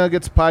 DNVR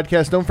Nuggets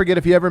podcast. Don't forget,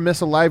 if you ever miss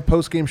a live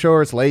post-game show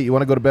or it's late, you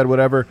want to go to bed,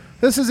 whatever,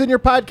 this is in your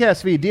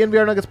podcast feed.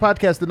 DNVR Nuggets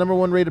podcast, the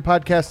 #1 rated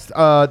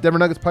podcast, Denver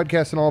Nuggets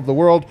podcast in all of the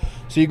world,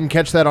 so you can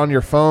catch that on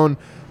your phone.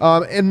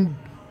 And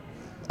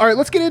all right,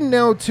 let's get in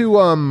now to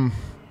I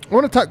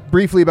want to talk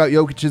briefly about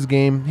Jokic's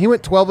game. He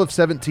went 12 of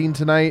 17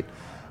 tonight,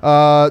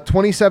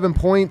 27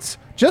 points,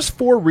 just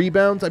 4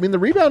 rebounds. I mean, the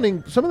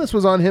rebounding, some of this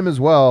was on him as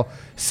well.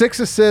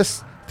 6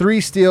 assists. 3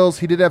 steals.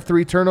 He did have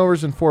 3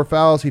 turnovers and 4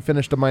 fouls. He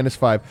finished a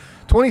 -5.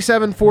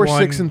 27, 4,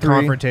 6, and 3. One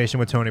confrontation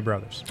with Tony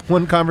Brothers.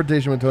 One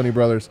confrontation with Tony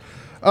Brothers.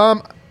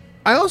 I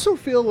also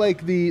feel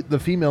like the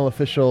female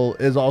official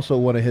is also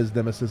one of his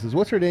nemesis.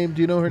 What's her name?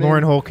 Do you know her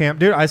Lauren name? Holtkamp.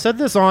 Dude, I said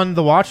this on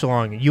the watch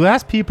along. You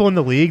ask people in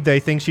the league, they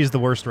think she's the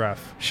worst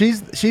ref.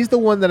 She's the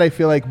one that I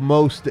feel like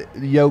most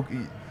Yoke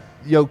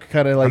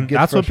kind of like gets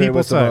that's what frustrated people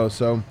with say. the most.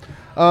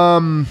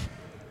 So,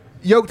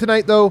 Yoke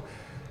tonight though.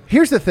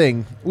 Here's the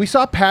thing. We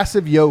saw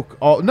passive Yoke,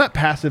 not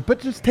passive,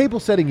 but just table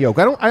setting Yoke.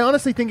 I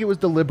honestly think it was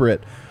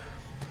deliberate.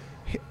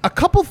 A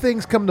couple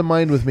things come to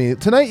mind with me.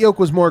 Tonight Yoke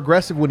was more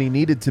aggressive when he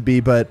needed to be,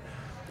 but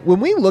when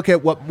we look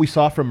at what we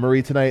saw from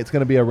Murray tonight, it's going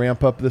to be a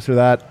ramp up, this or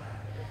that.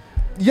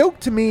 Yoke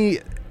to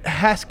me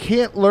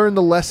can't learn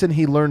the lesson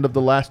he learned of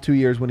the last 2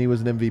 years when he was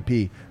an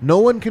MVP. No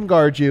one can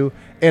guard you,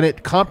 and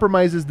it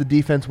compromises the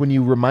defense when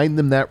you remind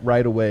them that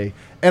right away.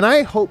 And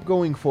I hope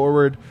going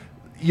forward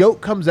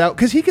Yoke comes out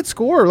because he could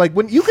score. Like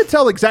when you could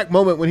tell the exact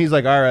moment when he's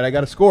like, all right, I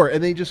got to score.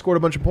 And then he just scored a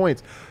bunch of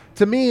points.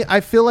 To me,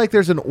 I feel like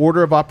there's an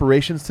order of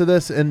operations to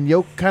this. And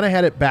Yoke kind of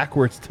had it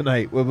backwards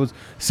tonight. It was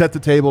set the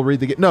table,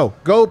 read the game. No,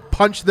 go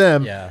punch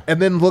them and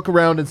then look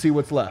around and see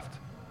what's left.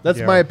 That's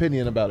my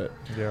opinion about it.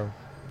 Yeah.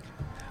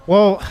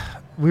 Well,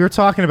 we were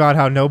talking about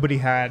how nobody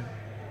had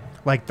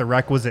like the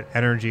requisite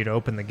energy to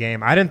open the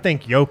game. I didn't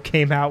think Yoke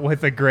came out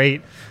with a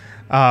great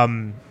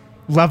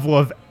level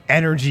of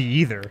energy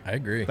either. I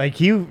agree. Like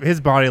his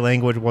body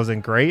language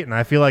wasn't great, and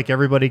I feel like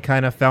everybody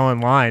kind of fell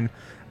in line.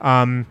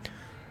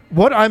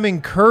 What I'm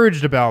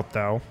encouraged about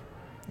though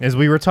is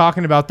we were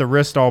talking about the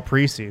wrist all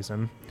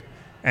preseason,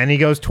 and he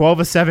goes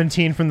 12 of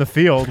 17 from the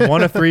field,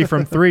 1 of 3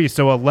 from 3,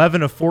 so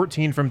 11 of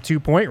 14 from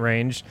 2-point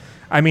range.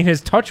 I mean, his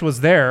touch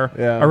was there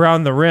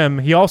around the rim.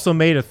 He also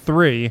made a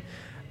 3.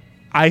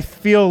 I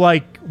feel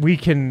like we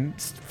can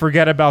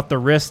forget about the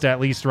wrist at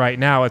least right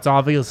now. It's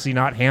obviously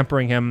not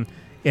hampering him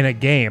in a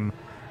game.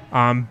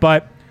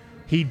 But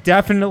he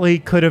definitely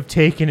could have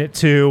taken it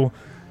to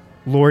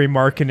Lauri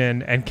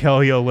Markkanen and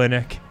Kelly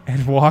Olynyk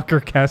and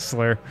Walker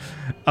Kessler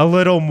a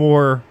little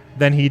more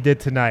than he did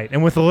tonight,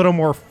 and with a little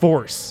more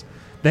force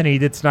than he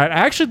did tonight.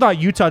 I actually thought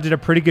Utah did a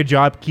pretty good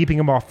job keeping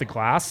him off the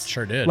glass.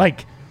 Sure did.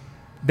 Like,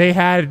 they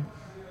had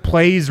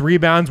plays,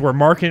 rebounds where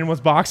Markkanen was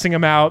boxing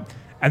him out,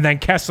 and then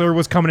Kessler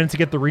was coming in to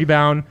get the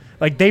rebound.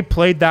 Like, they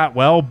played that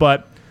well,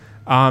 but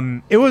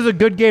it was a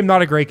good game,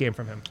 not a great game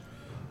from him.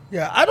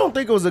 Yeah, I don't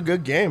think it was a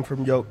good game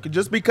from Yoke,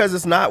 just because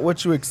it's not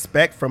what you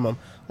expect from him.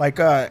 Like,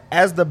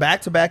 as the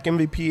back-to-back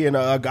MVP and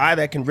a guy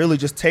that can really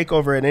just take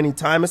over at any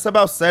time, it's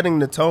about setting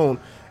the tone.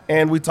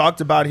 And we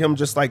talked about him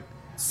just, like,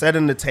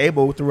 setting the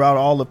table throughout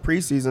all of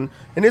preseason.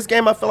 In this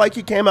game, I feel like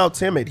he came out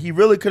timid. He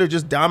really could have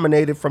just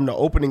dominated from the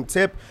opening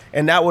tip,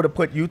 and that would have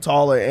put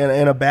Utah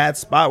in a bad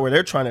spot where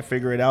they're trying to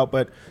figure it out.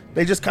 But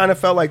they just kind of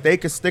felt like they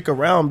could stick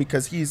around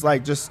because he's,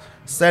 like, just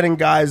setting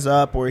guys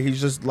up, or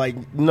he's just, like,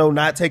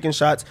 not taking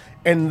shots.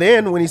 And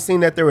then when he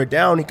seen that they were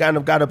down, he kind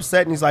of got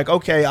upset, and he's like,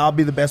 okay, I'll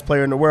be the best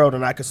player in the world,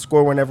 and I can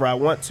score whenever I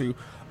want to.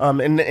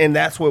 And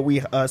that's what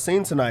we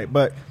seen tonight.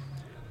 But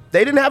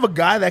they didn't have a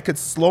guy that could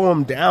slow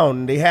him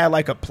down. They had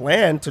like a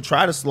plan to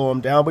try to slow him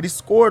down, but he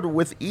scored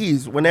with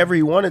ease whenever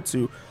he wanted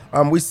to.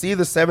 We see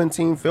the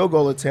 17 field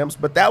goal attempts,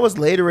 but that was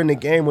later in the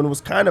game when it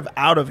was kind of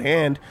out of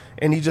hand,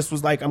 and he just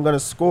was like, I'm going to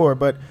score.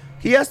 But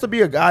he has to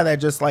be a guy that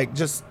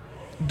just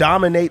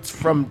dominates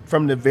from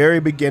the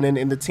very beginning,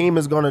 and the team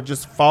is going to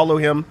just follow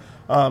him.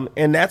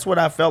 And that's what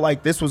I felt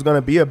like this was going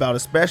to be about,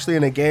 especially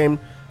in a game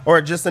or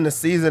just in a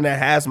season that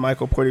has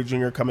Michael Porter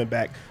Jr. coming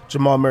back,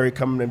 Jamal Murray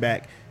coming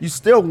back. You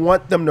still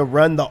want them to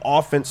run the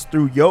offense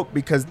through Yoke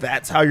because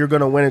that's how you're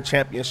going to win a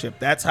championship.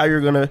 That's how you're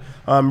going to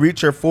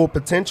reach your full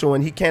potential.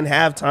 And he can't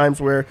have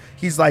times where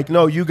he's like,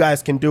 no, you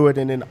guys can do it,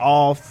 and then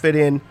all fit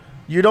in.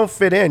 You don't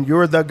fit in.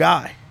 You're the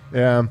guy.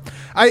 Yeah.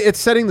 It's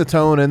setting the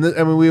tone.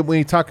 And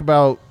we talk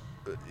about,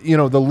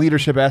 the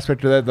leadership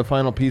aspect of that, the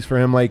final piece for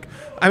him. Like,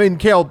 I mean,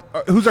 Kale,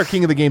 who's our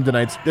king of the game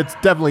tonight? It's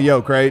definitely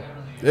Yoke, right?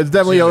 It's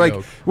definitely like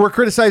we're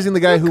criticizing the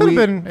guy who could have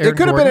been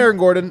Aaron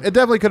Gordon. It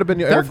definitely could have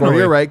been Aaron Gordon.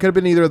 You're right. Could have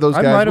been either of those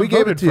guys. We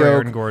gave it to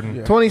Aaron Gordon.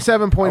 Yeah.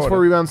 27 points, 4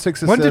 rebounds, 6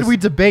 assists. When did we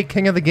debate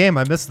king of the game?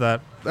 I missed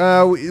that.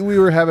 We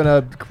were having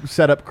a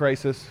setup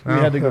crisis. We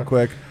had to go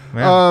quick.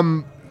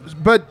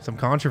 But some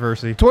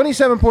controversy.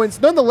 27 points,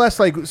 nonetheless.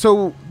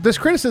 So this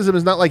criticism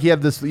is not like he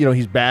had this.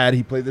 He's bad.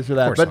 He played this or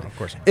that. Of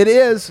course not. It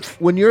is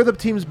when you're the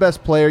team's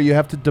best player, you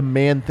have to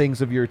demand things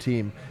of your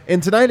team.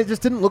 And tonight, it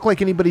just didn't look like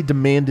anybody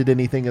demanded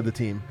anything of the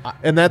team,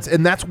 and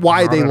that's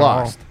why they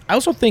lost. I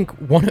also think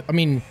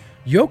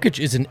Jokic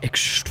is an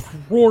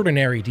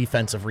extraordinary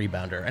defensive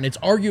rebounder, and it's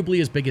arguably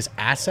his biggest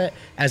asset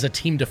as a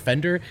team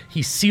defender.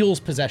 He seals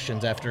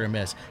possessions after a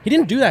miss. He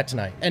didn't do that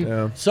tonight.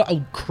 And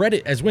so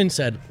credit, as Wynn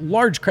said,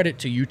 large credit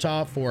to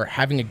Utah for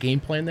having a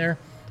game plan there,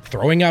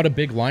 throwing out a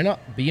big lineup,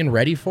 being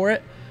ready for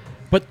it.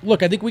 But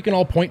look, I think we can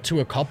all point to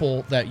a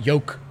couple that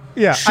Jokic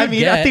should I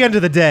mean, get. at the end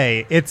of the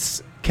day,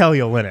 it's Kelly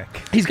Olynyk.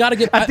 He's got to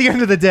get... At the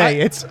end of the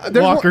day, it's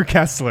Walker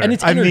Kessler. And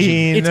it's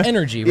energy. It's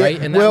energy,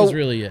 right? And that was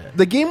really it.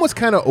 The game was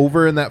kind of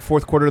over in that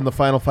fourth quarter in the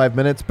final 5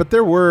 minutes, but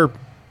there were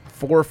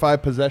 4 or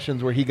 5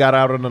 possessions where he got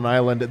out on an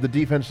island. The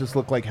defense just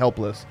looked like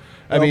helpless.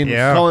 I mean,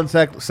 Colin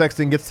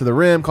Sexton gets to the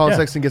rim. Colin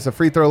Sexton gets a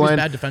free throw line.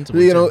 Bad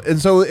defensively,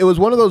 and so it was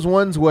one of those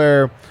ones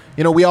where,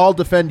 we all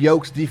defend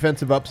Yoke's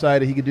defensive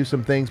upside. He could do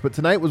some things, but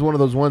tonight was one of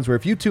those ones where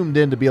if you tuned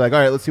in to be like, all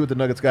right, let's see what the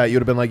Nuggets got, you'd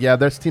have been like, yeah,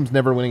 this team's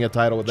never winning a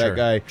title with that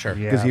guy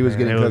because he was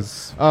getting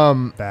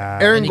cooked.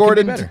 Bad. Aaron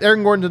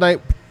Gordon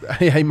tonight.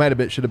 He might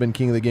have should have been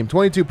king of the game.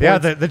 22 points.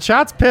 Yeah, the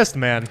chat's pissed,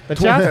 man. The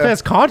chat's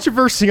pissed.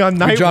 Controversy on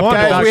night one.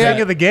 Guys,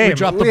 king of the game. We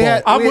dropped the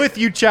ball. I'm with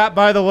you, chat.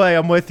 By the way,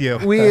 I'm with you.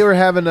 We were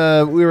having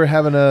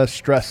a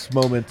stress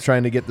moment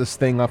trying to get this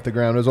thing off the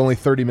ground. It was only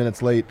 30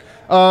 minutes late.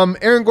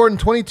 Aaron Gordon,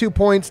 22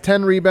 points,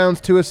 10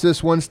 rebounds, 2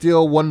 assists, 1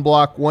 steal, 1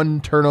 block,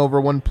 1 turnover,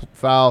 1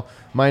 foul,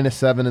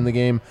 -7 in the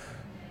game.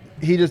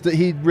 He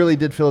really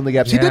did fill in the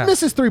gaps. He did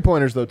miss his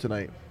 3-pointers though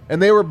tonight.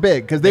 And they were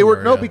big because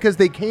because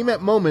they came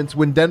at moments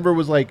when Denver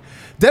was like,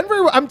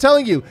 I'm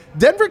telling you,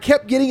 Denver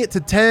kept getting it to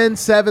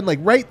 10-7, like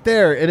right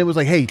there. And it was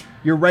like, hey,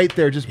 you're right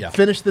there. Just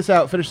finish this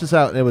out.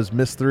 And it was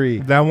missed 3.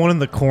 That one in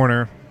the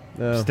corner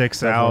sticks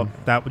that out. one.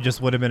 That just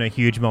would have been a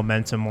huge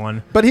momentum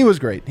one. But he was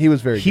great. He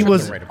was very good. He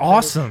was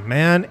awesome,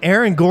 man.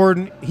 Aaron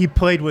Gordon, he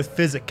played with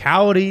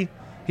physicality.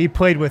 He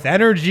played with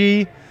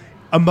energy,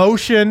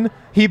 emotion.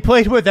 He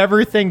played with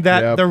everything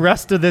that the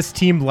rest of this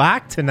team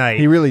lacked tonight.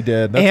 He really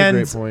did. That's a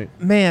great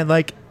point. Man,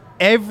 like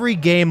every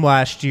game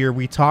last year,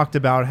 we talked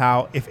about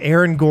how if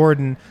Aaron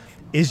Gordon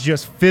is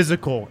just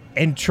physical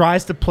and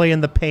tries to play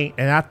in the paint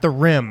and at the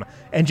rim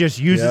and just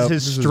uses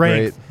his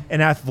strength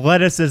and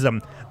athleticism,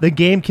 the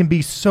game can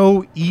be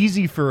so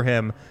easy for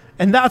him.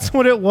 And that's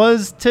what it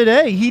was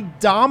today. He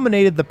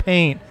dominated the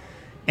paint,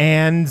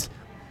 and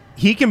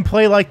he can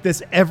play like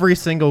this every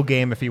single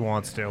game if he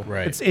wants to.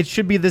 Right. It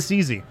should be this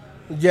easy.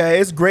 Yeah,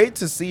 it's great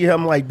to see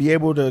him be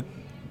able to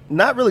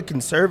not really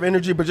conserve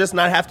energy, but just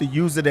not have to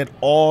use it at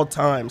all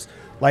times.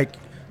 Like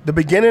the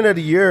beginning of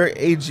the year,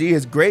 AG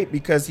is great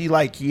because he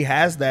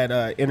has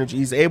that energy.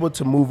 He's able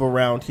to move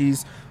around.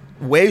 He's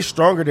way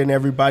stronger than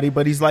everybody,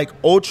 but he's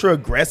ultra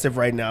aggressive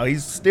right now.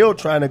 He's still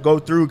trying to go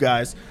through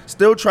guys,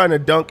 still trying to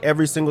dunk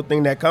every single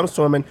thing that comes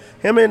to him. And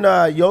him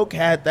and Yoke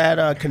had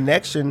that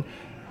connection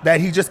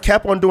that he just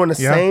kept on doing the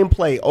same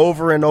play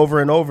over and over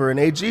and over. And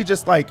AG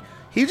just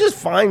he just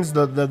finds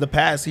the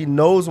pass. He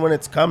knows when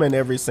it's coming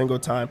every single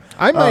time.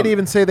 I might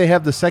even say they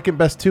have the second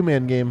best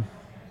 2-man game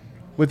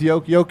with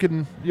Yoke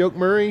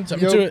Murray.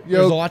 There's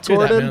a lot to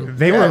that, man.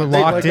 They were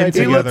locked in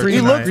together.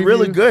 He looked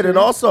really good, and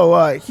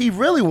also he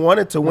really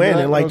wanted to win.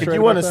 And if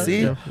you want to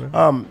see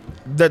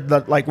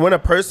when a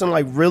person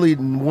really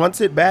wants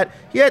it bad,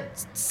 he had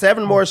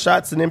 7 more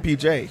shots than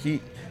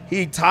MPJ.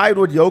 He tied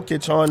with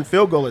Jokic on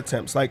field goal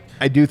attempts. I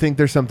do think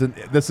there's something.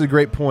 That's a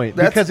great point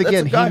because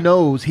again, he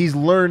knows he's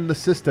learned the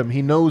system.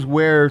 He knows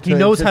where to. He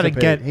knows how to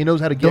get. He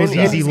knows how to get. Those and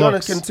easy he's going to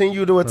looks.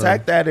 continue to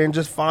attack that and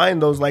just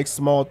find those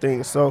small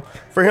things. So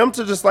for him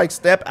to just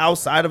step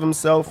outside of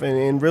himself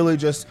and really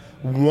just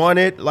want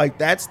it,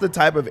 that's the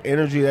type of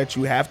energy that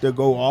you have to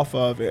go off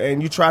of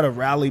and you try to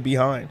rally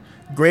behind.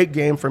 Great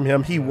game from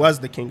him. He was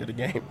the king of the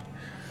game.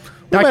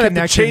 We might have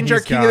to change our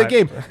king of the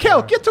game.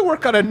 Kel, get to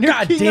work on a new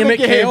God king damn of it,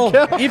 the game.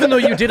 Kale. Even though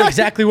you did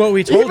exactly what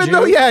we told you. Even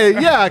though,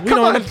 come don't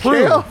on,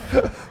 improve. Kale.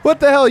 What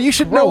the hell? You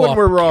should know when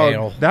we're wrong.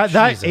 Kale.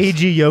 That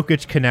AG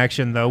Jokic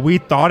connection, though, we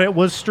thought it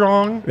was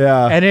strong.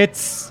 Yeah. And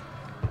it's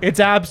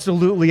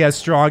absolutely as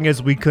strong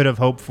as we could have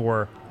hoped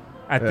for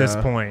at this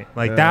point.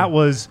 That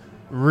was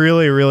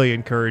really, really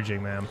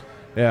encouraging, man.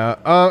 Yeah.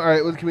 All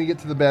right. Well, can we get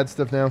to the bad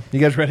stuff now? You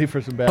guys ready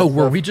for some bad stuff? Oh,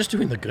 were we just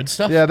doing the good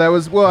stuff? Yeah, that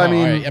was, the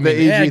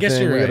AG I guess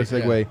thing. you're We got right.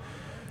 to segue.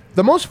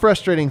 The most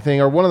frustrating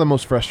thing, or one of the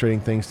most frustrating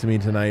things to me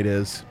tonight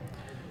is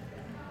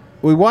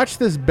we watched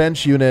this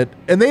bench unit,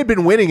 and they had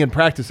been winning in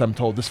practice, I'm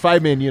told, this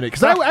 5-man unit.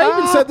 Because I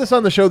even said this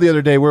on the show the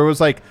other day where it was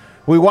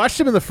we watched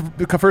him in the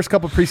first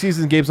couple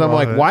preseason games, and I'm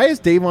like, why is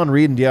Davon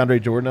Reed and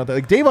DeAndre Jordan out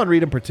there? Davon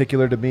Reed in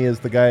particular to me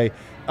is the guy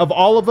of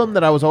all of them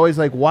that I was always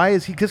like, why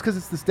is he? Just because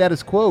it's the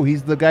status quo.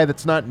 He's the guy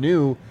that's not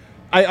new.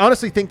 I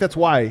honestly think that's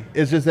why.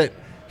 It's just that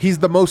he's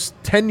the most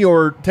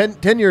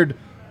tenured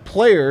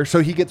player,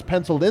 so he gets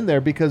penciled in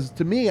there because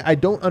to me, I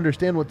don't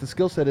understand what the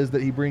skill set is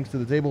that he brings to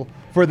the table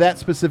for that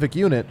specific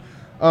unit.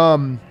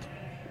 But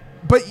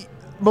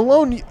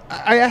Malone,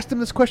 I asked him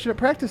this question at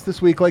practice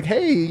this week,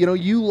 hey,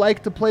 you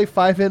like to play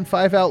 5-in,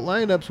 5-out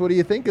lineups. What do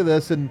you think of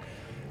this? And,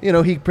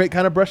 he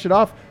kind of brushed it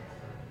off.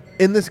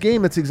 In this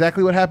game, it's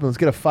exactly what happened.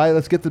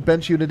 Let's get the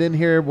bench unit in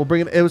here. We'll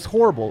bring it. It was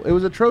horrible. It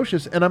was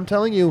atrocious. And I'm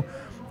telling you,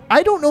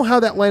 I don't know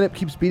how that lineup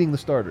keeps beating the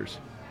starters.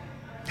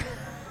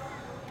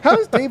 How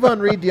is Davon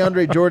Reed,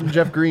 DeAndre Jordan,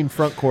 Jeff Green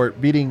front court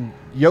beating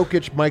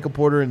Jokic, Michael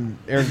Porter, and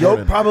Aaron Jokic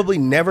Gordon? probably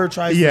never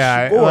tries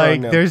Yeah, to score like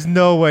on them. there's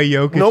no way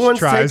Jokic No one's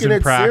tries taking in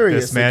it practice,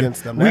 serious man.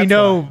 against them. We That's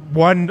know why.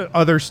 one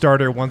other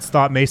starter once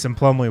thought Mason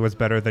Plumlee was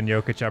better than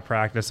Jokic at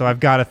practice, so I've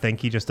got to think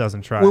he just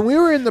doesn't try. When we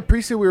were in the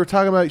preseason, we were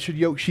talking about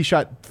she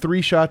shot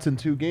 3 shots in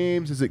 2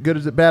 games. Is it good?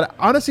 Is it bad?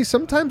 Honestly,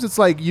 sometimes it's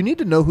like you need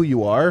to know who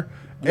you are,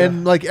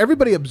 and like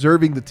everybody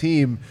observing the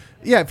team.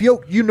 Yeah, if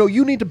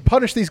you need to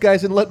punish these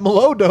guys and let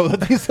Malone know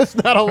that that's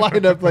not a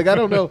lineup. Like I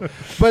don't know,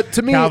 but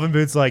to me, Calvin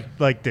Booth's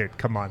like, dude,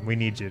 come on, we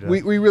need you to.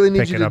 we really need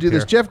pick you it to up do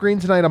this. here. Jeff Green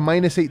tonight a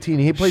 -18.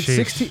 He played Sheesh.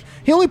 16.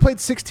 He only played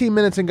 16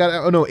 minutes and got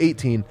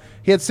 18.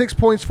 He had 6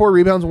 points, 4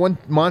 rebounds, 1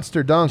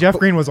 monster dunk. Jeff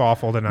Green was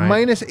awful tonight.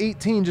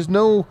 -18, just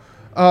no.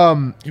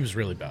 He was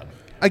really bad.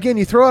 Again,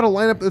 you throw out a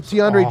lineup with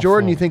DeAndre Awful.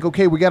 Jordan, you think,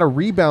 okay, we got to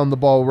rebound the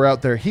ball. We're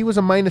out there. He was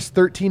a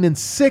 -13 in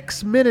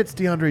 6 minutes.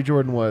 DeAndre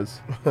Jordan was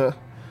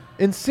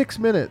in 6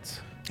 minutes.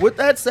 With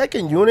that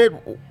second unit,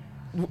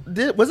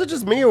 was it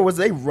just me or was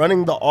they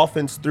running the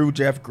offense through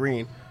Jeff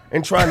Green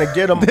and trying to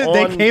get him They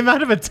on? came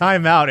out of a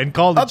timeout and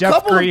called a Jeff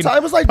couple Green of times.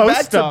 It was like back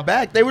post to up.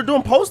 back. They were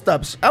doing post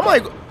ups. I'm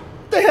like, what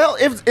the hell?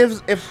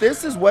 If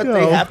this is what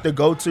they No. have to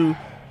go to,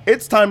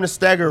 it's time to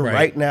stagger Right.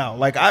 right now.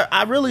 Like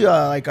I really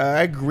I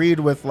agreed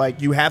with like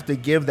you have to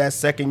give that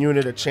second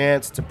unit a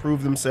chance to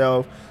prove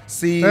themselves.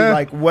 See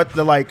like what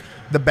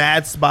the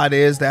bad spot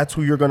is. That's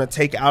who you're going to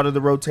take out of the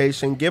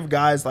rotation. Give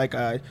guys like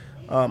a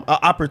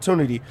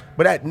opportunity,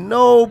 but at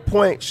no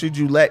point should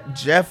you let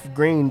Jeff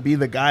Green be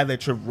the guy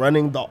that you're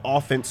running the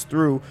offense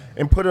through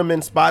and put him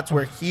in spots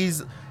where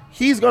he's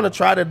going to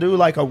try to do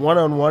like a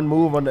one-on-one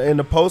move in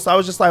the post. I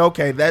was just like,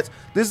 okay, this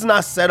is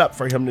not set up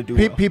for him to do.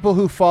 Well. People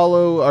who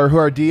follow or who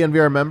are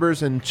DNVR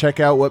members and check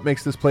out what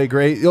makes this play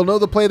great, you'll know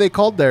the play they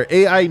called there.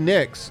 AI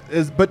Knicks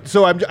is, but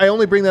so I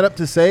only bring that up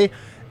to say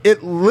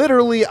it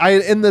literally.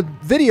 In the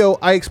video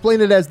I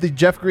explained it as the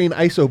Jeff Green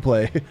ISO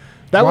play.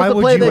 That Why was the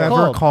would play you they ever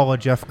called. call a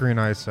Jeff Green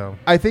ISO?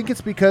 I think it's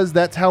because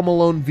that's how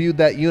Malone viewed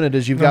that unit.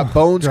 Is you've got Oh,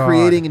 Bones God.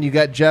 creating and you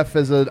got Jeff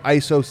as an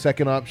ISO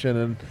second option,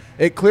 and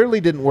it clearly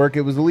didn't work.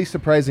 It was the least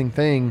surprising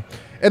thing.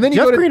 And then you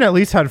Jeff go to, Green at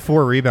least had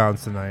 4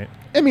 rebounds tonight.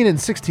 I mean, in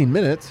 16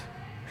 minutes.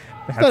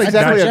 That's not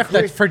exactly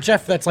that's- a For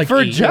Jeff, that's like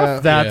For 8. Jeff, Yeah.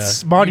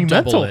 that's You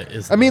monumental. double it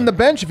is I mean, the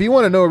bench, if you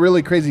want to know a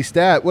really crazy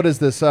stat, what is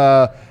this?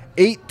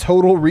 8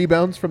 total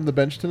rebounds from the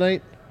bench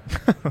tonight?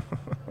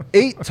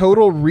 8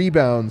 total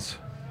rebounds.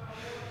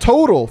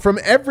 Total from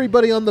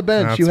everybody on the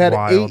bench. That's you had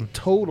wild. 8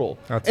 total.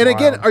 That's and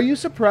again, wild. are you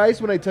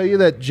surprised when I tell you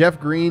that Jeff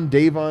Green,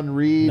 Davon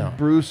Reed, No.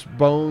 Bruce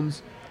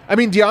Bones? I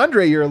mean,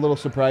 DeAndre, you're a little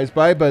surprised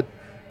by, but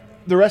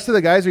the rest of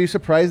the guys, are you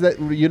surprised that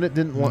unit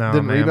didn't No,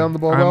 man. rebound the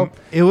ball well?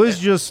 It was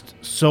just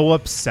so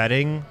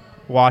upsetting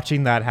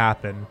watching that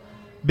happen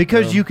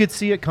because you could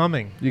see it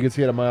coming. You could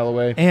see it a mile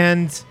away.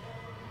 And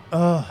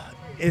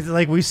it's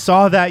like we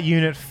saw that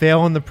unit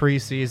fail in the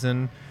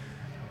preseason.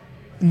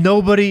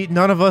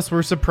 None of us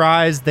were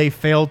surprised they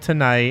failed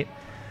tonight.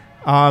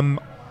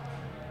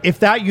 If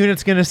that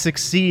unit's going to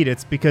succeed,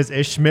 it's because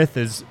Ish Smith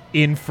is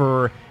in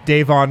for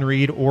Davon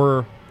Reed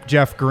or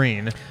Jeff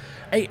Green.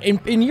 Hey,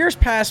 in years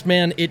past,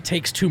 man, it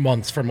takes 2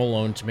 months for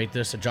Malone to make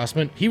this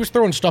adjustment. He was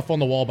throwing stuff on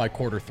the wall by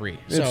quarter 3.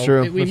 It's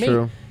true. It's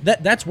true.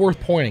 That's worth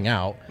pointing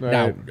out. Right.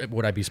 Now,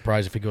 would I be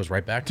surprised if he goes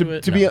right back to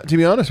it? To No.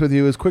 be honest with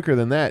you, it was quicker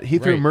than that. He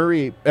threw Right.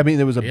 Murray. I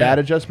mean, it was a Yeah. bad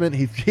adjustment.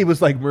 He was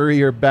like, Murray,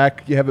 you're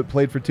back. You haven't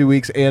played for 2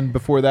 weeks, and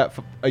before that,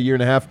 a year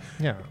and a half.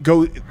 Yeah.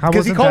 Go How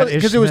because he wasn't called that it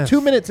because Ish it was Smith?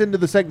 2 minutes into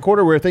the second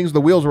quarter where the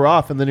wheels were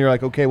off, and then you're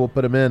like, okay, we'll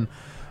put him in.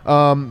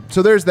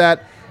 So there's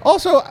that.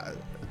 Also,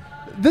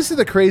 this is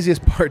the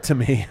craziest part to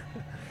me.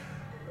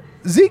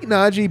 Zeke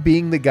Naji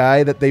being the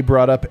guy that they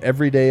brought up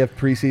every day of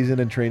preseason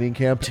and training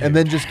camp, and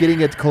then just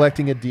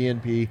collecting a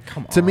DNP,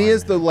 to me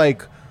is the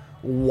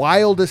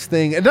wildest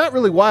thing, and not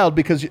really wild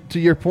because to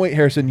your point,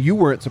 Harrison, you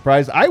weren't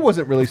surprised. I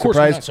wasn't really course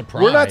we're not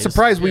surprised. We're not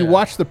surprised. surprised. We Yeah.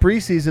 watched the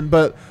preseason,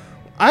 but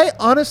I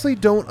honestly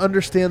don't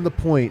understand the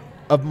point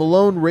of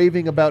Malone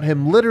raving about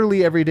him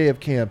literally every day of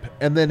camp,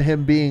 and then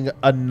him being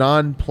a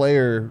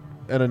non-player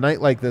at a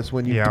night like this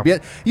when you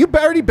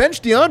already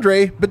benched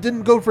DeAndre but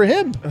didn't go for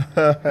him.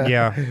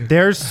 Yeah.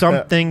 There's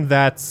something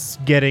that's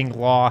getting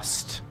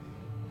lost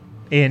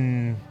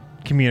in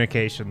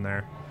communication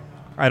there.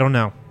 I don't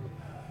know.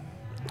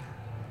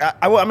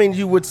 I mean,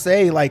 you would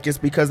say like it's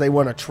because they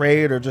want to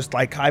trade or just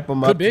like hype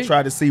them up be. to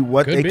try to see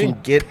what Could they be. can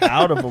get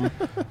out of them.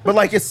 But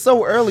like it's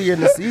so early in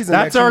the season.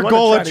 That's that you our wanna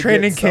goal try at to get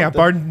training camp.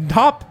 something. Our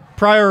top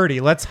priority.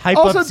 Let's hype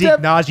Also, up Zeke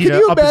Dev, Naji can to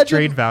you up his imagine-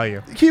 trade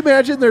value. Can you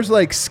imagine there's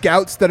like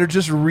scouts that are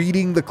just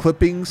reading the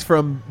clippings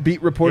from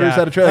beat reporters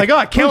Yeah. out of trade? Like, oh,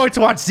 I can't wait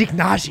to watch Zeke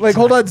Naji. Like,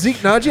 hold on, Zeke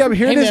Naji, I'm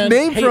hearing Hey, his man.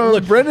 name Hey, from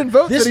look, Brendan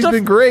Vogt this that he's stuff-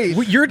 been great.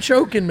 You're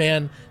joking,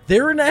 man.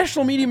 There are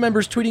national media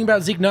members tweeting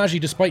about Zeke Naji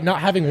despite not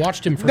having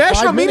watched him for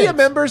National 5 media minutes.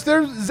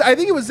 members, I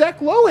think it was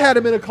Zach Lowe had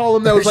him in a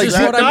column that was like, This is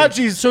Zeke what I mean.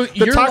 Naji's So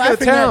the you're talk of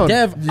the laughing town. at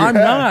Dev. I'm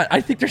not. I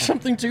think there's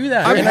something to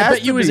that. I mean, and I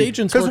bet you his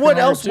agents because working what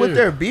hard, else would too.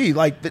 there be?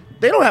 Like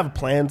they don't have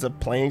plans of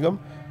playing them.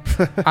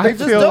 I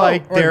just feel don't.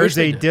 like Or I wish there's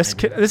they a did,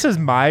 disconnect. This is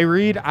my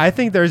read. I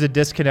think there's a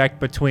disconnect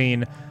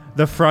between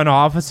the front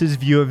office's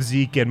view of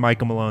Zeke and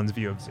Michael Malone's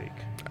view of Zeke.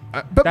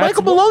 But That's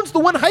Michael Malone's the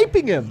one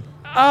hyping him.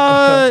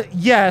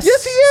 Yes.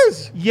 Yes, he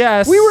is.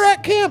 Yes. We were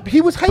at camp.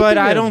 He was hyping But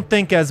him. I don't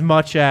think as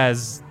much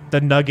as the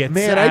Nuggets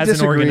Man, I as an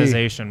disagree.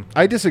 organization.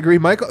 I disagree,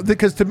 Michael,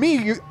 because to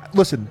me,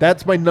 listen,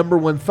 that's my number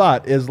one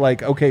thought is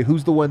like, okay,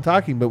 who's the one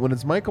talking? But when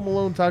it's Michael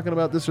Malone talking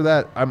about this or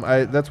that,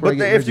 that's where I But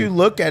get if rigid. you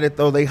look at it,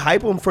 though, they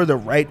hype him for the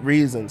right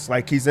reasons.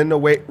 Like, he's in the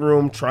weight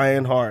room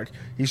trying hard.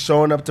 He's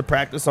showing up to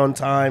practice on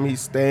time.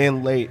 He's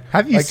staying late.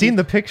 Have you Like, seen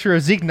the picture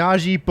of Zeke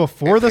Naji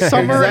before the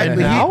summer and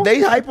Exactly. now?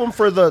 They hype him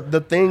for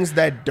the things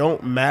that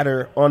don't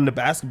matter on the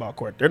basketball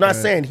court. They're not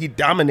saying he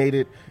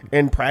dominated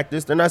in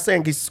practice. They're not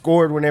saying he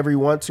scored whenever he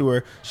wanted to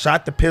or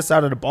shot the piss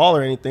out of the ball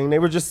or anything. They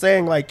were just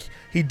saying, like,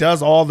 he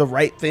does all the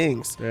right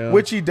things,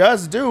 which he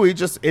does do.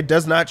 It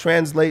does not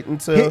translate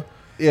into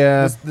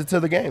to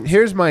the game.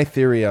 Here's my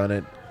theory on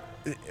it.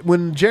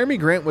 When Jeremy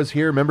Grant was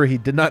here, remember, he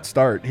did not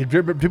start.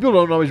 People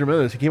don't always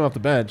remember this. He came off the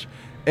bench,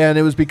 and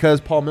it was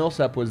because Paul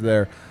Millsap was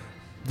there.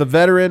 The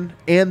veteran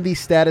and the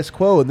status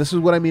quo, and this is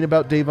what I mean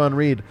about Davon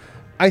Reed.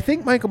 I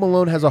think Michael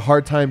Malone has a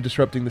hard time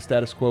disrupting the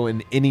status quo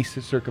in any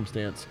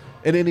circumstance.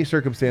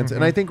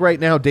 And I think right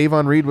now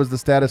Davon Reed was the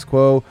status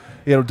quo.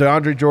 You know,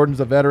 DeAndre Jordan's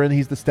a veteran.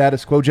 He's the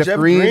status quo. Jeff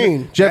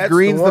Green's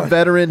the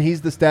veteran.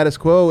 He's the status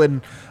quo.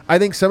 And I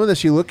think some of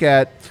this you look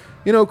at,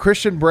 you know,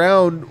 Christian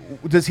Brown,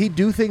 does he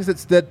do things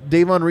that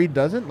Davon Reed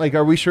doesn't? Like,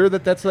 are we sure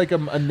that that's like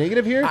a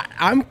negative here?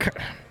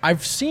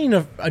 I've seen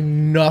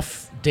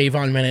enough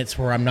Davon minutes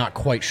where I'm not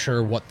quite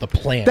sure what the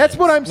plan That's is.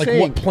 what I'm like saying.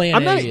 What plan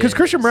I'm not A because is.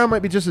 Christian Brown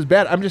might be just as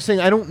bad. I'm just saying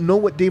I don't know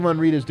what Davon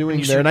Reed is doing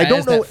You there, should and I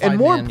don't as know. that And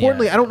more five-man,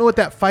 importantly, yeah. I don't know what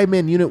that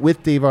 5-man unit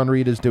with Davon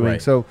Reed is doing.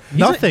 Right. So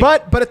Nothing.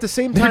 But at the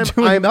same They're time,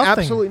 doing I'm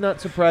nothing. absolutely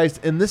not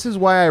surprised, and this is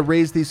why I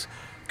raised these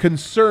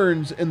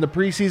concerns in the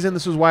preseason.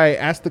 This is why I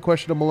asked the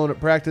question of Malone at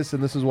practice,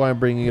 and this is why I'm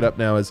bringing it up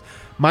now. Is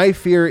my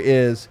fear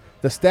is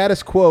the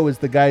status quo is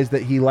the guys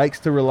that he likes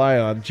to rely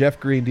on: Jeff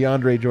Green,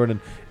 DeAndre Jordan,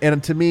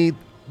 and to me.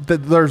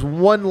 There's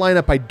one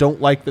lineup I don't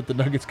like that the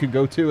Nuggets can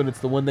go to, and it's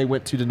the one they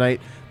went to tonight.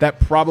 That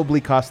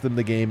probably cost them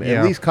the game,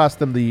 at least cost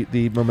them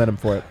the momentum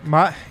for it.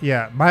 My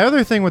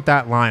other thing with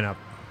that lineup,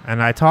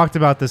 and I talked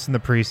about this in the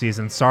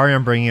preseason. Sorry,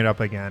 I'm bringing it up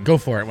again. Go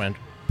for it, Wend.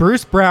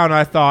 Bruce Brown,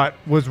 I thought,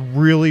 was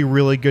really,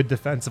 really good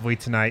defensively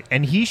tonight,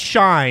 and he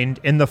shined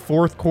in the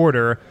fourth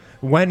quarter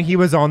when he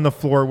was on the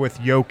floor with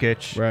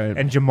Jokic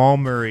and Jamal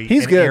Murray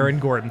and good. Aaron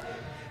Gordon.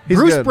 He's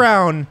Bruce good.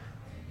 Brown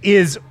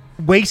is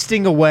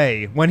wasting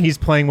away when he's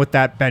playing with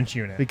that bench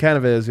unit. He kind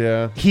of is,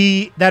 yeah.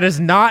 That is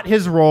not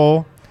his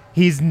role.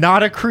 He's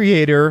not a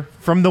creator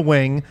from the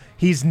wing.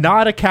 He's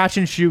not a catch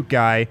and shoot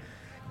guy.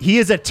 He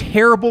is a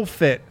terrible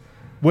fit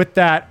with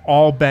that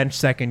all bench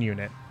second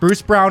unit.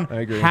 Bruce Brown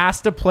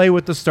has to play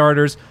with the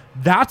starters.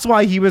 That's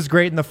why he was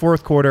great in the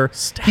fourth quarter.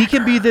 He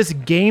can be this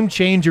game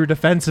changer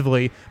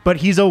defensively, but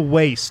he's a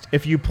waste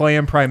if you play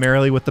him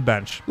primarily with the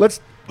bench.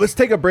 Let's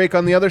take a break.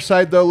 On the other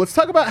side, though, let's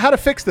talk about how to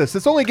fix this.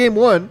 It's only game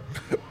one.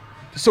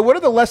 So what are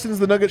the lessons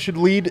the Nuggets should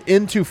lead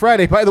into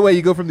Friday? By the way,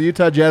 you go from the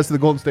Utah Jazz to the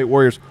Golden State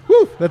Warriors.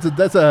 Woo! That's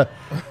a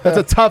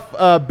tough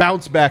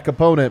bounce back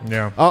opponent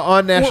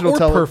on national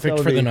television. Or perfect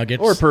for the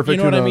Nuggets. Or perfect. You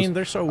know who what I knows? mean?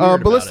 They're so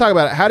weird But let's about talk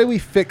about it. How do we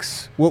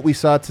fix what we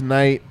saw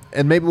tonight?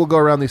 And maybe we'll go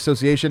around the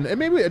association. And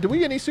maybe do we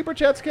get any super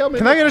chats, Cal?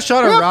 Can I get a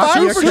shot we of have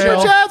Rakia? 5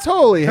 super chats.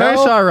 Holy Can I hell!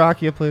 get a shot of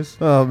Rakia, please?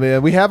 Oh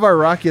man, we have our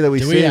Rakia that we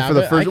Do we saved have for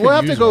the it? first. I We'll could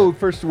have to use go one.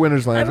 first to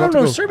winners line. I don't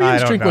know.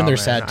 Serbians drink when they're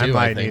sad too. I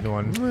might think. need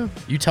one.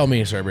 You tell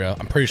me, Serbia.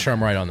 I'm pretty sure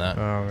I'm right on that.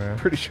 Oh man.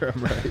 Pretty sure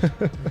I'm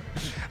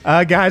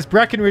right. Guys,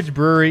 Breckenridge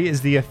Brewery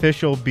is the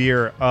official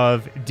beer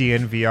of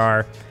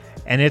DNVR,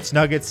 and it's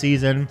Nugget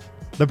season.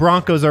 The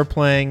Broncos are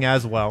playing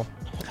as well.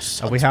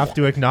 We have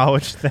to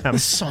acknowledge them. The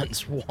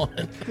Suns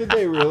won. Did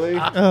they really?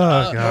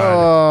 Oh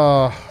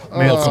god.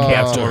 Man, welcome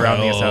cancel back.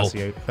 around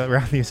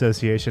the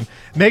association.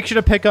 Make sure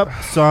to pick up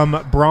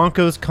some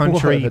Broncos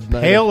Country What a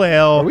night. Pale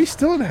Ale. Are we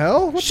still in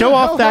hell? What Show the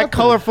off hell that happened?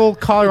 colorful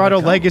Colorado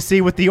legacy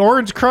with the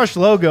Orange Crush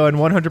logo and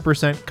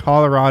 100%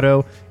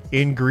 Colorado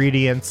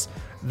ingredients.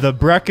 The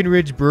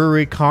Breckenridge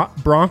Brewery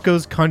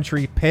Broncos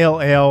Country Pale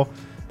Ale.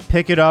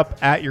 Pick it up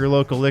at your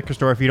local liquor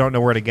store. If you don't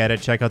know where to get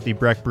it, check out the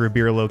Breck Brew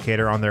Beer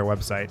Locator on their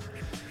website.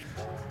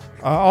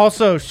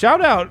 Also, shout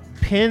out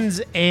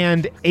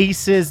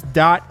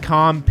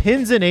pinsandaces.com.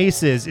 Pins and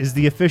Aces is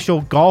the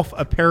official golf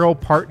apparel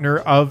partner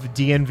of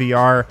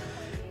DNVR.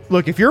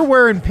 Look, if you're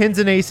wearing Pins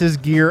and Aces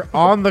gear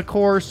on the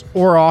course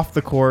or off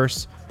the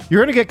course, you're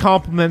going to get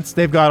compliments.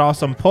 They've got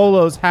awesome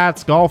polos,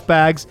 hats, golf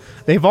bags.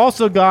 They've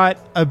also got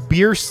a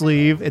beer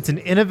sleeve. It's an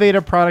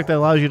innovative product that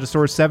allows you to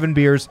store 7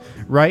 beers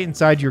right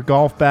inside your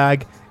golf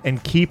bag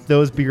and keep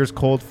those beers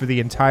cold for the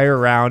entire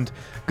round.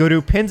 Go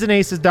to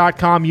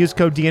pinsandaces.com, use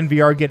code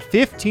DNVR, get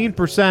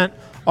 15%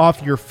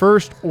 off your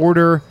first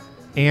order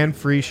and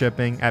free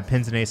shipping at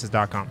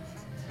pinsandaces.com.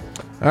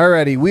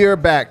 Alrighty, we are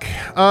back.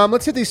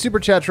 Let's hit these super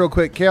chats real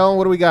quick. Kale,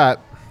 what do we got?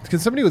 Can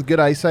somebody with good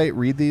eyesight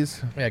read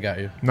these? Yeah, I got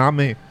you. Not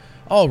me.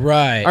 All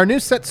right. Our new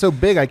set's so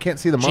big I can't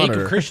see the Jacob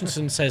monitor.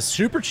 Christensen says,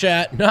 Super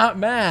Chat, not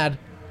mad.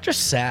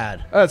 Just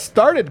sad. It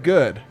started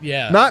good.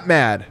 Yeah. Not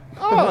mad.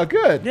 Oh,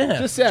 good. Yeah,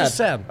 Just sad. just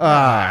sad.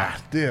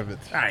 Damn it.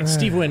 All right,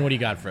 Steve Wynn, what do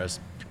you got for us?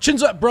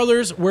 Chins up,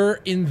 brothers. We're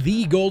in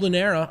the golden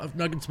era of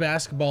Nuggets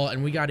basketball,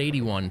 and we got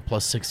 81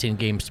 plus 16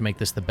 games to make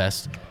this the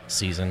best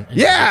season in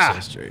Nuggets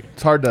history.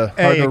 It's hard to,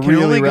 Hey, it can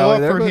really only go rally up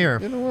there, from but here.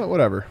 You know what?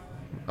 Whatever.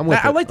 I'm with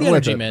I it. like the I'm with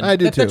energy, it. man. I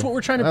do too. That's what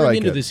we're trying to I bring like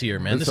into it. this year,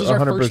 man. This This is our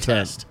first 100%.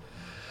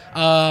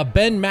 test.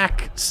 Ben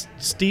Mac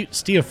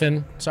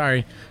Steofan,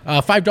 sorry.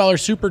 $5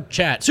 super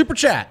chat. Super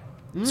chat.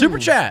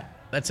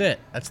 That's it.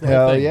 That's the whole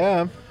Hell thing.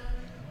 yeah.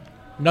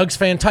 Nugs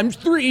fan times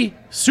 3.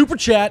 Super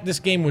chat.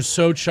 This game was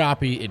so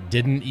choppy, it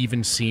didn't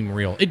even seem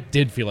real. It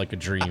did feel like a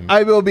dream.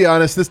 I will be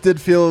honest. This did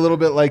feel a little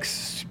bit like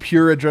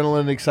pure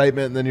adrenaline and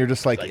excitement, and then you're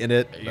just like in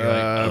it.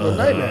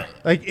 Nightmare.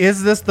 Like,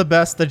 is this the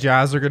best the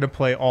Jazz are going to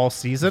play all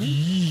season?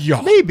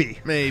 Yeah. Maybe.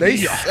 They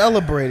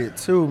celebrated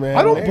too, man.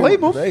 I don't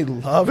blame them. They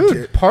loved Dude,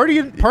 it.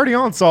 party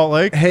on Salt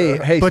Lake.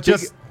 Hey, but speak-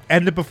 just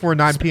end it before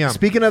 9 p.m.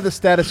 Speaking of the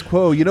status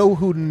quo, you know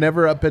who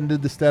never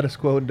upended the status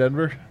quo in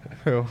Denver?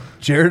 Who?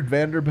 Jared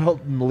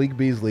Vanderbilt and Malik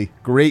Beasley.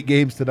 Great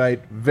games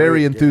tonight.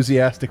 Very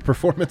enthusiastic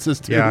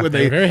performances too. Yeah, when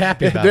they're very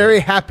happy about very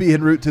it. happy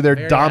en route to their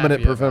Very dominant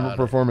happy about it.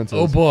 performances.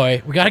 Oh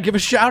boy, we got to give a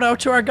shout out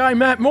to our guy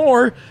Matt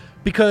Moore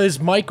because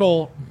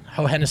Michael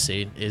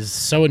Hennessy is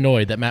so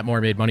annoyed that Matt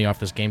Moore made money off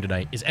this game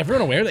tonight. Is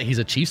everyone aware that he's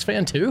a Chiefs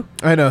fan too?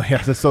 I know. Yeah,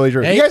 that's totally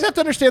true. Hey. You guys have to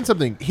understand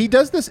something. He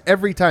does this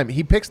every time.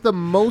 He picks the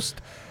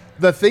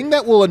thing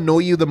that will annoy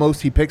you the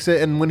most, he picks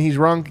it, and when he's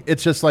wrong,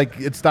 it's just like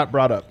it's not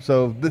brought up.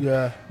 So,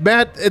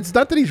 Matt, it's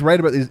not that he's right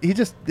about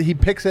this. He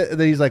picks it, and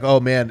then he's like, "Oh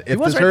man, if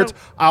was this right, hurts, though.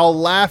 I'll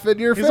laugh in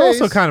your He's face."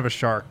 also kind of a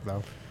shark,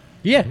 though.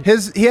 Yeah,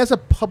 He has a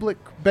public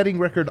betting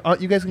record.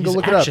 You guys can he's go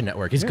look it Action up.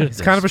 Network. He's good. At He's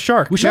this. kind of a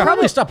shark. We should Yeah.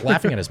 probably stop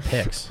laughing at his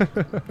picks.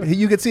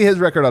 You can see his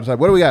record on top.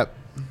 What do we got?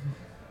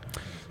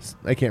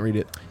 I can't read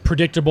it.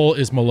 Predictable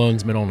is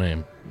Malone's middle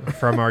name.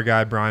 From our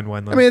guy, Brian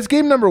Wendland. I mean, it's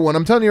game number 1.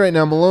 I'm telling you right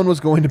now, Malone was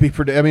going to be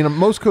I mean,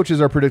 most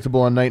coaches are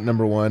predictable on night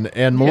number 1,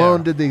 and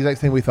Malone did the exact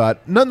thing we thought.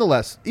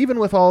 Nonetheless, even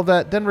with all of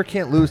that, Denver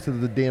can't lose to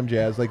the damn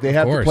Jazz. Like, they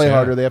have to course, play yeah.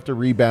 harder. They have to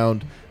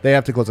rebound. They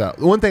have to close out.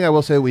 The one thing I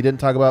will say we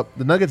didn't talk about,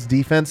 the Nuggets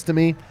defense to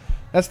me,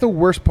 that's the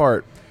worst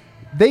part.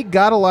 They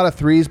got a lot of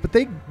threes, but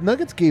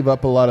Nuggets gave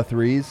up a lot of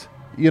threes.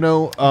 You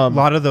know, a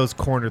lot of those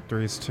corner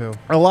threes, too.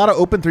 a lot of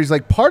open threes.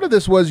 Like, part of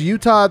this was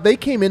Utah. They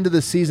came into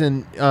the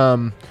season,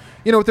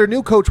 with their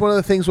new coach, one of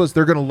the things was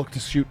they're going to look to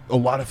shoot a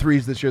lot of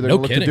threes this year. They're No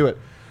going to look to kidding. do it.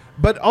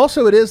 But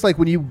also it is like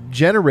when you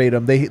generate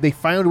them, they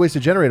found ways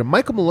to generate them.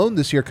 Michael Malone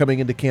this year coming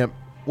into camp,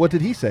 what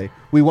did he say?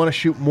 We want to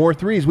shoot more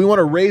threes. We want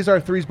to raise our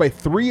threes by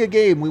 3 a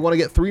game. We want to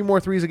get 3 more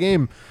threes a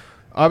game.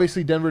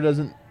 Obviously, Denver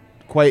doesn't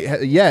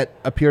quite yet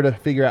appear to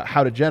figure out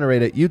how to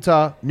generate it.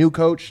 Utah, new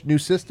coach, new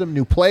system,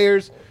 new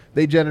players.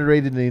 They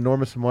generated an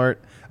enormous amount,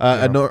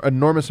 and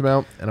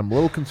I'm a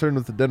little concerned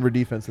with the Denver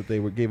defense that they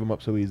gave them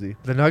up so easy.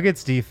 The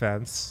Nuggets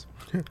defense,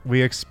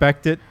 we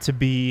expect it to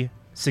be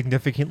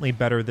significantly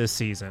better this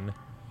season.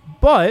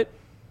 But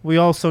we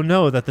also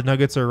know that the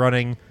Nuggets are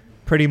running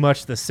pretty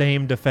much the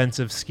same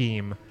defensive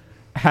scheme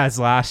as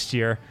last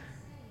year.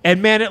 And,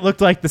 man, it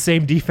looked like the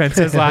same defense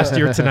as last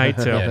year tonight,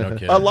 too. Yeah, no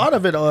kidding. A lot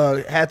of it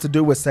had to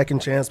do with second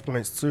chance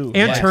points too,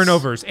 And Yes.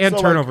 turnovers. And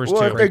So, turnovers,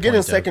 well, too. if they're getting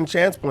point, Dave. second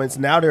chance points,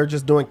 now they're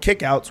just doing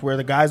kickouts where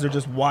the guys are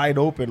just wide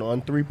open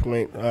on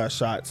 3-point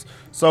shots.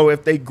 So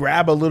if they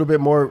grab a little bit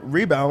more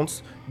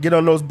rebounds, get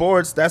on those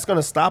boards, that's going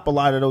to stop a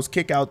lot of those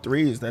kick-out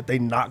threes that they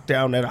knocked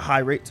down at a high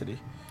rate today.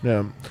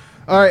 Yeah.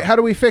 All right, how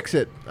do we fix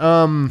it?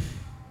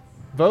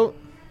 Vote?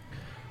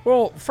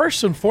 Well,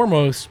 first and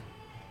foremost,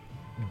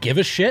 give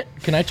a shit.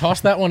 Can I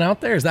toss that one out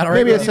there? Is that all right?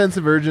 Maybe a with you? sense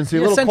of urgency,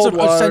 Yeah, a little sense cold of- a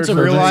water. sense of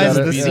so Realize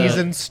they the got it.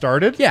 season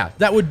started. Yeah,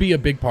 that would be a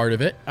big part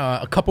of it.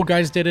 A couple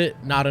guys did it.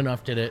 Not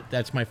enough did it.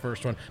 That's my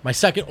first one. My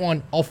second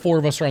one, all 4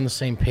 of us are on the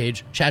same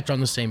page. Chat's on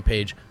the same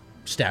page.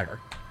 Stagger.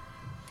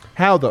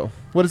 How, though?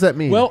 What does that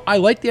mean? Well, I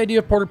like the idea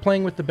of Porter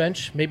playing with the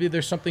bench. Maybe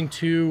there's something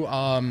to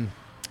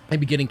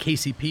maybe getting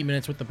KCP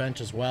minutes with the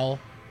bench as well.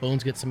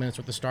 Bones gets some minutes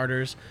with the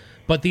starters.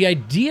 But the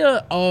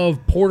idea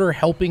of Porter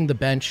helping the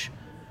bench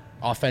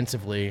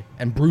offensively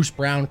and Bruce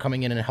Brown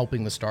coming in and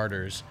helping the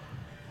starters,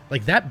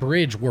 like that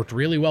bridge worked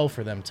really well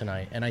for them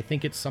tonight. And I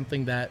think it's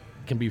something that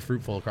can be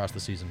fruitful across the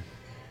season.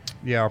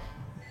 Yeah.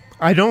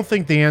 I don't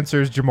think the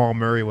answer is Jamal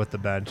Murray with the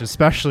bench,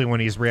 especially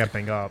when he's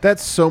ramping up.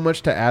 that's so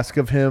much to ask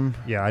of him.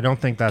 Yeah, I don't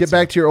think that's Get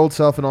back to your old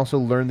self and also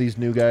learn these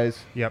new guys.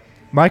 Yep.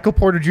 Michael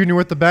Porter Jr.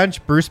 with the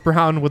bench, Bruce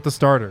Brown with the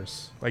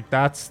starters. Like,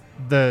 that's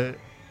the...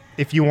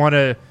 If you want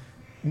to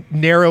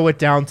narrow it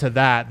down to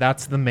that,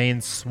 that's the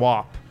main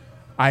swap,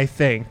 I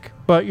think.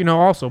 But,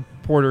 also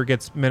Porter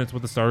gets minutes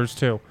with the starters,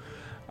 too.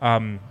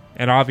 And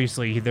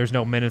obviously, there's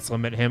no minutes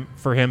limit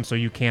for him, so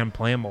you can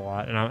play him a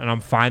lot, and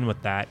I'm fine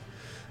with that.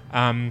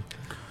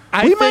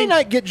 We might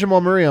not get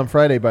Jamal Murray on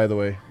Friday, by the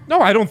way. No,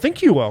 I don't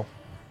think you will.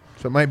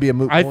 So it might be a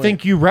moot I point.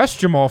 think you rest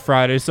Jamal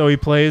Friday so he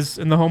plays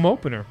in the home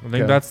opener. I think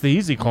Okay. that's the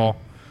easy call.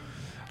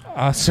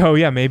 So,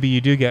 yeah, maybe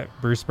you do get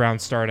Bruce Brown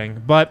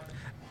starting. But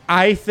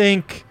I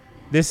think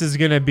this is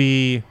going to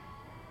be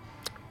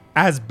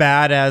as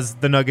bad as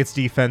the Nuggets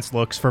defense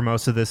looks for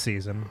most of this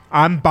season.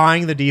 I'm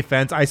buying the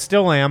defense. I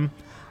still am.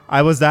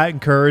 I was that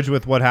encouraged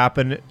with what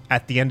happened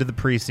at the end of the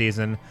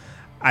preseason.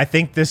 I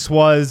think this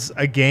was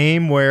a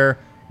game where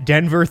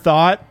Denver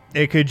thought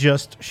it could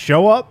just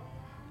show up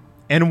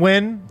and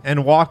win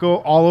and walk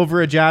all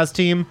over a Jazz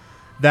team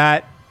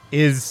that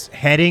is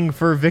heading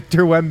for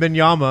Victor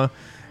Wembanyama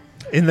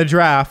in the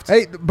draft.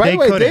 Hey, by the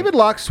way, couldn't. David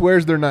Locke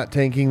swears they're not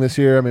tanking this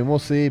year. I mean, we'll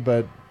see,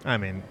 but I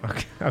mean,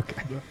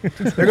 okay.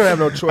 They're gonna have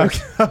no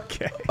choice.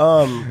 Okay.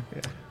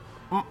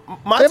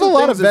 My they have a two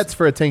lot of things is- vets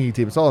for a tanking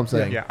team. That's all I'm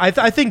saying. Yeah,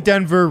 I think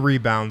Denver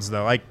rebounds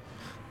though. Like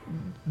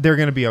they're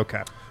gonna be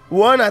okay.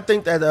 One, I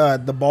think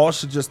that the ball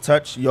should just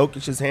touch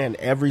Jokic's hand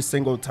every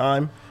single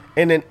time,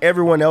 and then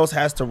everyone else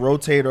has to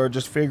rotate or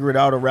just figure it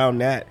out around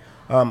that.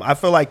 I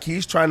feel like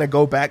he's trying to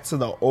go back to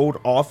the old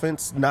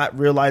offense, not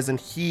realizing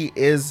he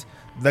is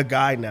the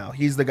guy now.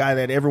 He's the guy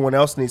that everyone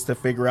else needs to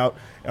figure out.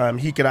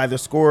 He could either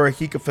score,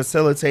 he could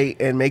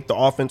facilitate and make the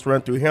offense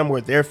run through him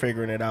where they're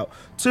figuring it out.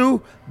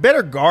 Two,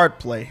 better guard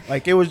play.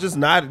 Like, it was just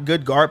not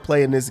good guard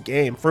play in this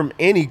game from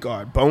any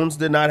guard. Bones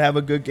did not have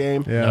a good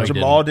game. Yeah. No, he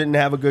Jamal didn't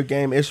have a good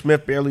game. Ish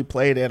Smith barely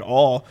played at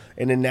all,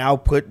 and then now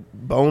put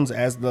Bones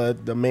as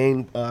the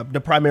main,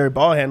 the primary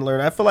ball handler.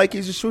 And I feel like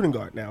he's a shooting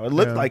guard now. It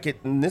looked like it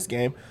in this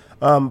game.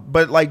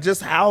 But like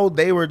just how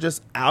they were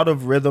just out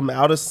of rhythm,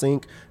 out of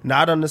sync,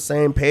 not on the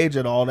same page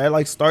at all. That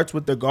like starts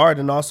with the guard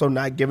and also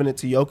not giving it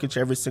to Jokic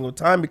every single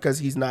time because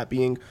he's not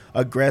being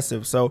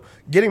aggressive. So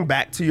getting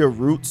back to your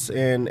roots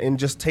and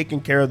just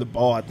taking care of the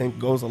ball, I think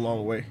goes a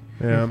long way.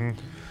 Yeah.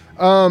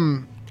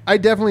 I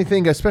definitely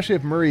think, especially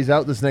if Murray's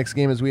out this next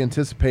game as we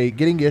anticipate,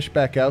 getting Ish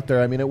back out there,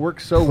 I mean, it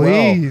works so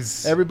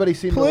Please. well. Everybody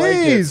seemed to like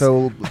it. Please.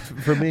 So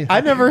for me, I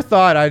never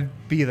thought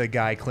I'd be the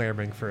guy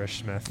clamoring for Ish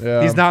Smith.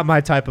 Yeah. He's not my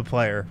type of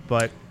player,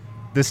 but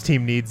this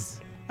team needs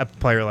a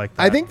player like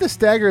that. I think the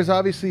stagger is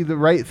obviously the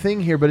right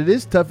thing here, but it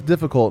is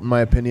difficult in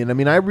my opinion. I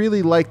mean, I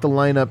really like the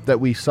lineup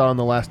that we saw in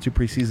the last two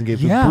preseason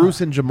games with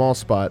Bruce and Jamal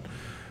spot.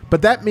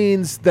 But that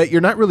means that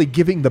you're not really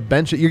giving the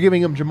bench. You're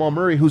giving him Jamal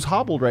Murray, who's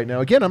hobbled right now.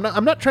 Again,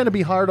 I'm not trying to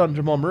be hard on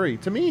Jamal Murray.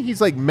 To me, he's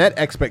like met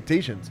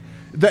expectations.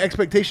 The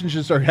expectations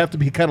just have to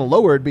be kind of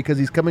lowered because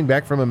he's coming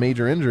back from a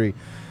major injury.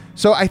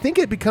 So I think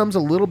it becomes a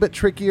little bit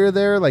trickier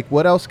there. Like,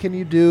 what else can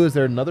you do? Is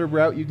there another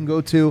route you can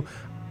go to?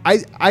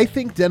 I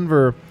think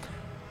Denver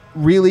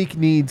really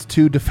needs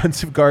two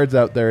defensive guards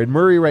out there, and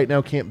Murray right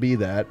now can't be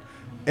that.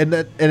 And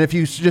if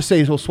you just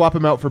say we'll swap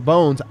him out for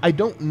Bones, I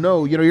don't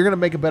know. You know, you're going to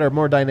make a better,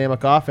 more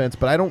dynamic offense,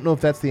 but I don't know if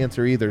that's the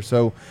answer either.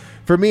 So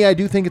for me, I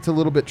do think it's a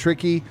little bit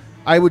tricky.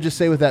 I would just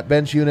say with that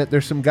bench unit,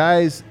 there's some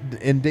guys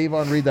in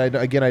Davon Reed that,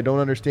 I don't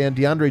understand.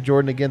 DeAndre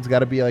Jordan, again's got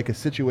to be like a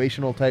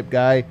situational type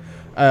guy.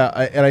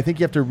 And I think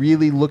you have to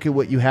really look at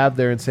what you have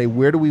there and say,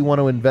 where do we want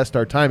to invest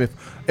our time? If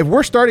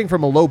we're starting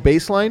from a low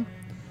baseline,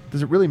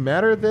 does it really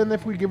matter then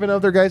if we give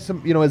another guy some,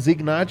 a Zeke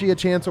Naji a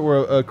chance or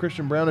a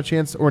Christian Brown a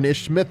chance or an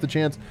Ish Smith a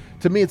chance?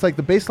 To me, it's like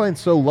the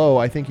baseline's so low,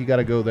 I think you got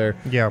to go there.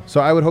 Yeah.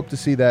 So I would hope to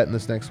see that in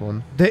this next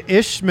one. the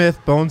Ish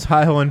Smith Bones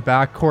Highland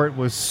backcourt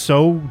was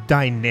so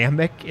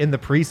dynamic in the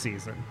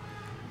preseason.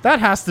 That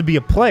has to be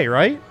a play,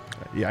 right?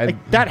 Yeah,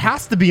 That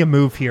has to be a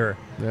move here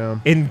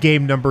in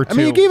game number 2. I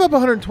mean, you gave up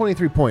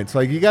 123 points.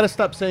 Like, you got to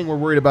stop saying we're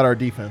worried about our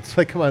defense.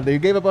 Like, come on, you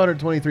gave up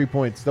 123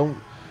 points.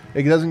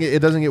 It doesn't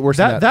get worse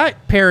than that.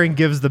 That pairing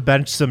gives the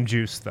bench some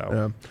juice, though.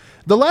 Yeah.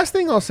 The last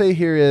thing I'll say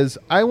here is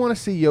I want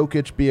to see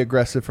Jokic be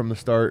aggressive from the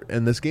start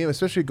in this game,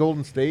 especially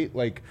Golden State.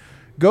 Like,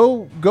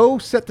 go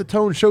set the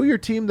tone. Show your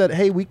team that,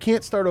 hey, we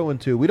can't start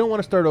 0-2. We don't want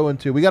to start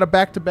 0-2. We got a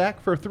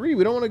back-to-back for 3.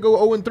 We don't want to go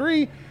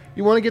 0-3.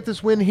 You want to get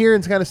this win here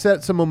and kind of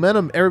set some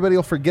momentum. Everybody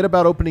will forget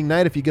about opening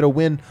night if you get a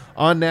win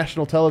on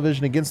national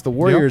television against the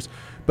Warriors. Yep.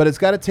 But it's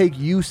got to take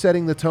you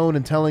setting the tone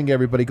and telling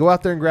everybody, go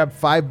out there and grab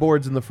 5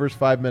 boards in the first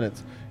 5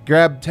 minutes.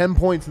 Grab 10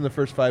 points in the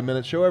first 5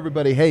 minutes. Show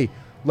everybody, hey,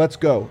 let's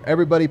go.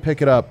 Everybody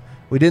pick it up.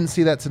 We didn't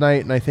see that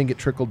tonight, and I think it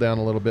trickled down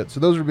a little bit. So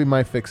those would be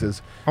my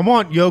fixes. I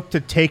want Yoke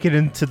to take it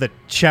into the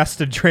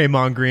chest of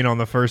Draymond Green on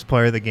the first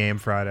play of the game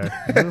Friday.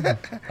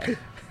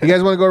 You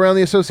guys want to go around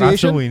the association?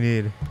 That's what we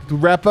need. To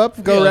wrap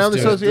up, go around the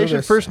let's do it.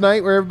 association. First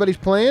night where everybody's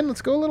playing.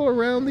 Let's go a little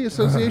around the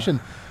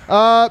association.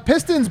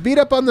 Pistons beat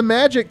up on the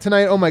Magic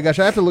tonight. Oh my gosh,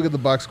 I have to look at the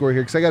box score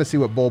here because I got to see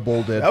what Bol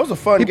did. That was a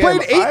fun He game.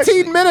 played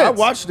 18 minutes. I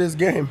watched this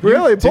game.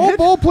 Really?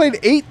 Bol played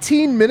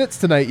 18 minutes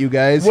tonight, you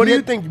guys. What do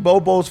you think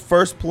Bobo's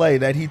first play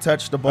that he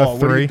touched the ball?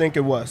 What do you think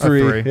it was?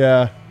 3.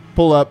 Yeah.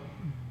 Pull up.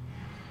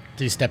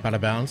 Did he step out of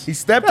bounds? He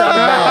stepped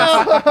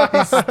out of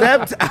bounds. He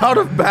stepped out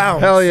of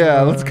bounds. Hell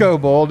yeah. Let's go,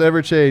 Bol.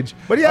 Never change.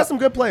 But he had some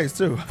good plays,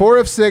 too. 4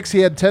 of 6. He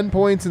had 10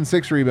 points and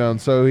 6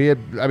 rebounds. So he had,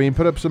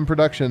 put up some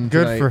production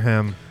Good tonight. for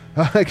him.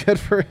 Good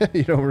for him.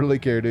 You don't really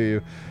care, do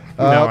you?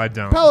 No, I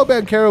don't. Paolo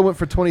Banchero went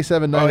for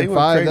 27, 9, he and went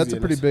 5. crazy That's a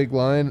in pretty this. big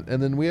line.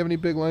 And then we have any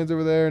big lines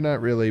over there? Not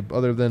really,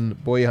 other than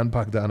Bojan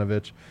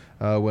Bogdanovic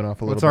went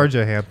off a What's little bit.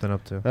 RJ Hampton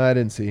up to? I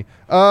didn't see.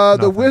 The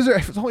Nothing.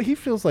 Wizard, he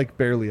feels like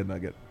barely a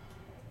Nugget.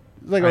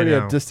 It's like I already a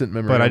know, distant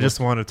memory. But I almost. just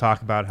want to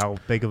talk about how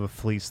big of a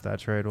fleece that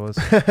trade was.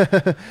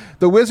 The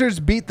Wizards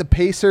beat the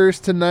Pacers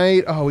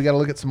tonight. Oh, we got to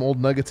look at some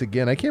old Nuggets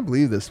again. I can't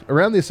believe this.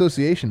 Around the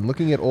association,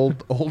 looking at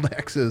old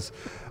X's.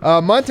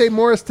 Monte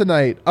Morris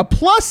tonight, a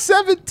plus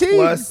 17.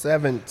 Plus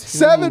 17.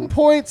 7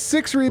 points,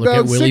 6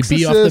 rebounds, Willie 6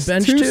 B off the assists,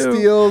 bench, 2 too.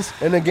 steals.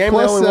 In the game,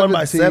 plus they only won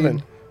by 17.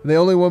 7. They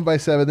only won by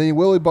 7. Then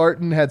Willie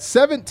Barton had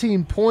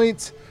 17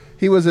 points.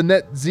 He was a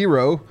net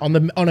 0. On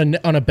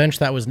a bench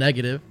that was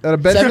negative. On a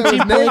bench that was 17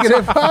 points.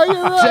 negative. Oh,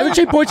 you're right.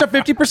 17 points on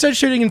 50%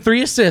 shooting and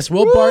 3 assists.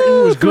 Will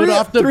Barton was good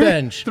off the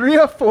bench. 3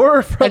 of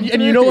 4 from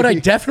And you know what I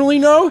three. definitely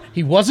know?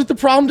 He wasn't the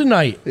problem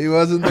tonight. He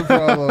wasn't the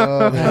problem.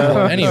 Oh,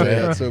 man. Anyway.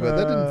 That's so bad.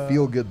 That didn't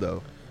feel good,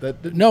 though.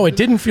 That didn't. No, it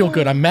didn't feel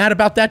good. I'm mad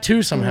about that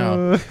too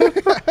somehow.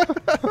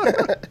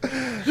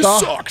 This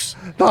sucks.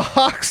 The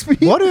Hawks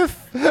beat. What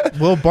if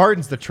Will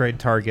Barton's the trade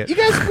target? You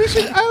guys, we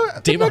should.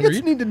 The David Nuggets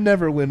Reed? need to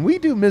never win. We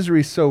do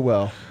misery so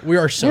well. We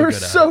are so We're good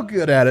at so it.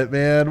 good at it,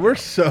 man. We're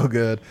so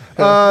good.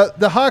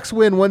 The Hawks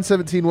win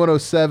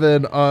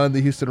 117-107 on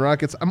the Houston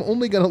Rockets. I'm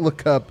only going to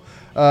look up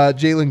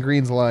Jalen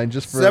Green's line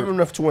just for 7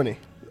 of 20.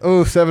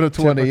 Oh, 7 of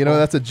 20. You know,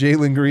 that's a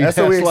Jalen Green That's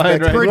what we line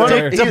expected. right One of-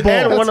 there. he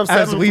had one of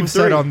as 7 we've from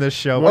said 3. on this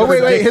show. Oh,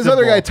 wait. His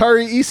other guy, Predictable.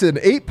 Tari Eason,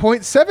 8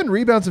 points, 7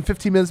 rebounds in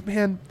 15 minutes.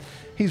 Man,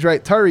 he's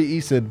right. Tari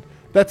Eason,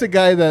 that's a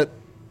guy that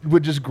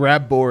would just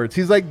grab boards.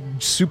 He's like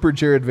super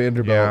Jared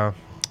Vanderbilt.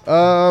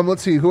 Yeah.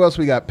 Let's see. Who else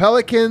we got?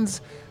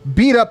 Pelicans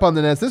beat up on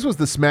the Nets. This was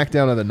the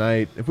smackdown of the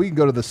night. If we can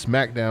go to the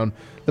smackdown,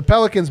 the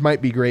Pelicans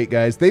might be great,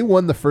 guys. They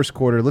won the first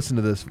quarter. Listen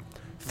to this.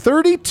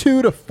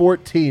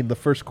 32-14 the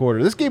first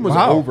quarter. This game was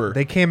over.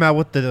 They came out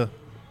with the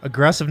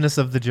aggressiveness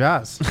of the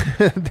Jazz.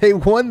 They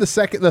won the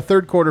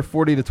third quarter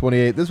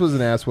 40-28. This was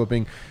an ass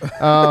whooping.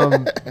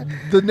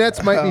 The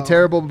Nets might be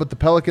terrible, but the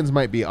Pelicans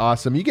might be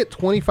awesome. You get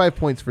 25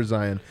 points for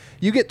Zion.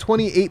 You get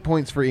 28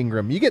 points for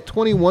Ingram. You get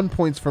 21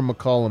 points for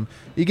McCollum.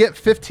 You get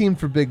 15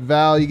 for Big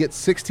Val. You get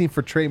 16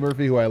 for Trey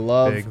Murphy, who I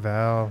love. Big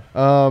Val.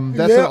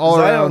 That's an all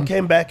Zion around.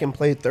 came back and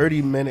played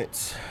 30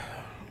 minutes.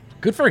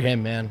 Good for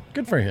him, man.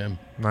 Good for him.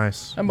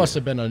 Nice. That must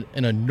have been an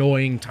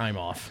annoying time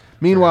off.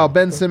 Meanwhile,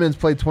 Ben Simmons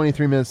played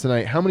 23 minutes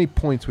tonight. How many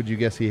points would you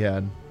guess he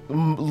had?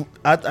 I'm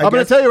I'm going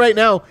to tell you right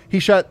now, he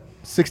shot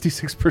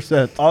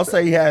 66%. I'll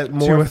say he had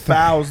more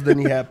fouls than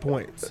he had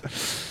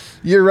points.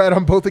 You're right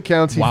on both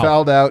accounts. He Wow.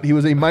 fouled out. He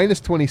was a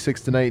minus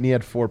 26 tonight, and he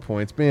had 4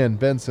 points. Man,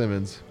 Ben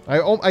Simmons.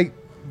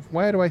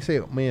 Why do I say,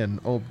 man?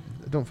 Oh,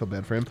 I don't feel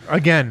bad for him.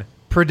 Again,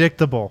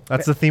 predictable.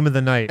 That's the theme of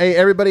the night. Hey,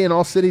 everybody in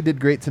All City did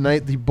great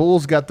tonight. The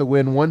Bulls got the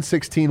win,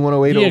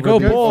 116-108 Yeah, over go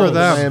the Bulls.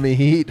 Miami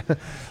Heat.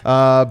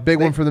 Big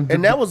one for them.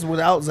 And that was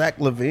without Zach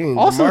LaVine.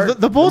 Also,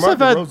 the Bulls DeMar have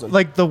had DeRozan.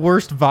 like the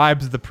worst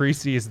vibes of the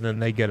preseason,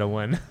 and they get a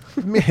win.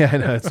 Yeah, I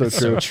know, it's so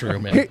So true. true,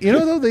 man. Here, you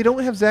know, though, they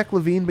don't have Zach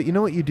LaVine, but you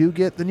know what you do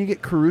get? Then you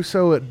get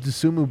Caruso at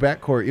Desumu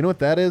backcourt. You know what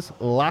that is?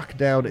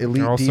 Lockdown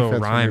elite Also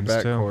defense rhymes,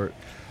 from too. your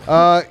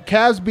backcourt.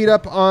 Cavs beat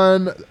up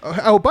on...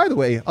 Oh, by the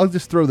way, I'll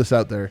just throw this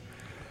out there.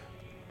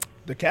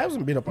 the Cavs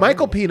have beat up on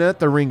Michael everyone. Pina,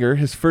 the Ringer,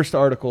 his first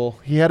article,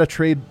 he had a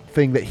trade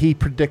thing that he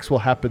predicts will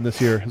happen this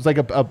year. It was like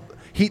a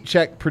heat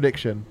check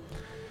prediction.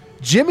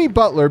 Jimmy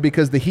Butler,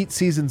 because the Heat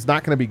season's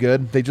not going to be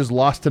good. They just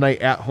lost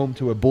tonight at home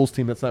to a Bulls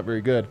team that's not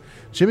very good.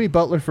 Jimmy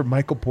Butler for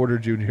Michael Porter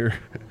Jr.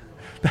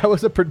 That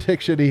was a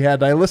prediction he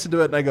had. And I listened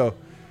to it and I go,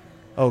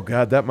 oh,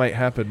 God, that might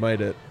happen, might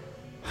it?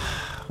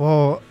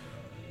 Well,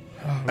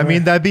 I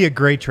mean, that'd be a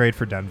great trade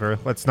for Denver.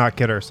 Let's not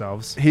kid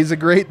ourselves. He's a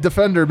great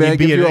defender, man. He'd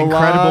be Gives an you a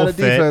incredible lot of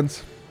fit.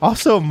 defense.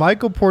 Also,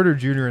 Michael Porter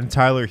Jr. and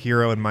Tyler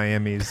Hero in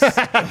Miami's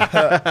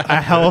a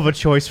hell of a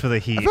choice for the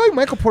Heat. I feel like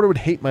Michael Porter would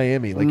hate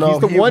Miami. Like No, he's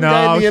the he- one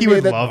guy in the he NBA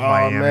would that love Oh,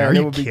 Miami. man, Are it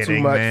you would be too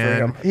kidding, much for man?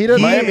 him. He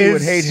doesn't- Miami is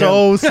would hate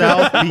so him.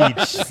 South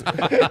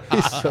Beach.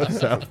 he's so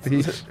South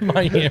Beach.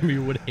 Miami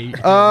would hate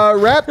him.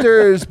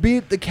 Raptors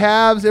beat the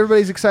Cavs.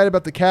 Everybody's excited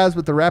about the Cavs,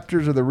 but the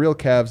Raptors are the real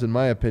Cavs, in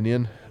my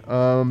opinion.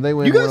 They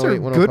win You guys are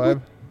 108-105.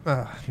 good.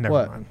 Never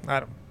What? mind. I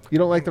don't. You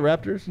don't like the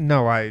Raptors?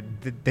 No,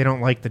 they don't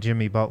like the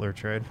Jimmy Butler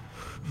trade.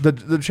 The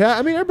chat.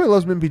 I mean, everybody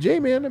loves MPJ,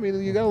 man. I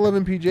mean, you gotta love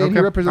MPJ. He Okay.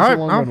 represents All a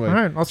long right, runway. all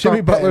right, I'll Jimmy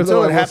stop. Butler, Until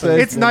though, it I will happens.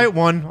 say. It's night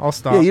one. I'll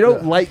stop. Yeah, you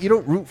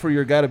don't root for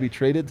your guy to be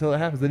traded till it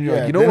happens. Then you're Yeah,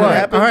 like, you know then it what?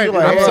 happens. All right, You're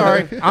like, I'm hey.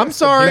 sorry. I'm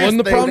sorry. He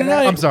wasn't the problem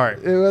tonight. I'm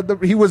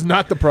sorry. He was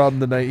not the problem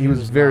tonight. He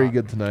was very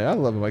good tonight. I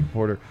love Mike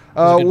Porter.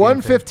 a good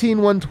game for him.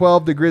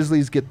 115-112. The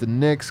Grizzlies get the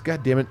Knicks.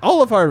 God damn it!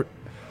 All of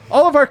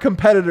our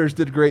competitors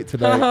did great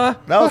tonight.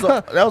 That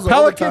was an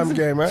overtime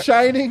game, right?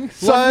 Shining. Love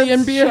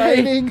Suns the NBA.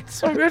 shining.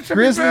 So good to be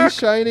Grizzlies back.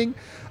 shining.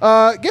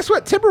 Guess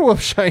what?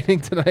 Timberwolves shining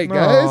tonight,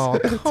 guys. Oh,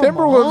 come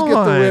Timberwolves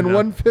get the win.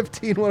 on.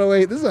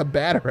 115-108. This is a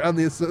bad around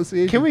the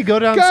association. Can we go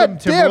down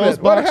God some damn Timberwolves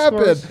it. What box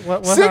happened? scores?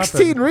 What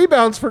 16 happened?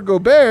 rebounds for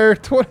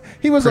Gobert.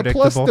 He was a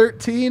plus Predictable.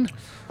 13.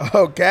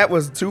 Oh, Cat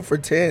was 2 for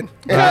 10.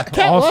 Cat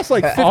Also- lost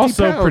like 50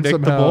 also pounds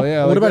predictable. somehow. Yeah,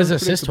 What like, about that his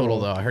was assist predictable.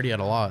 total, though? I heard he had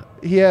a lot.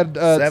 He had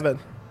 7.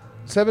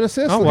 7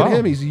 assists. Oh, Look wow. at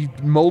him. He's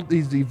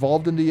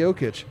evolved into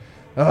Jokic.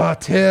 Oh,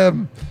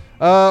 Tim.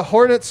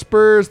 Hornets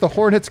Spurs. The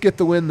Hornets get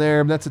the win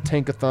there. That's a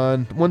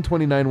tankathon.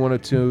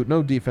 129-102.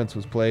 No defense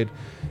was played.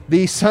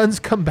 The Suns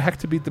come back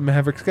to beat the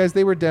Mavericks. Guys,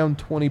 they were down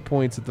 20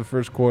 points at the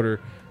first quarter,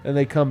 and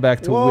they come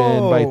back to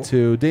win by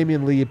 2.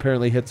 Damian Lee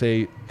apparently hits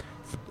a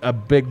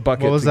big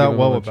bucket. What was that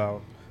woe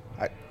about?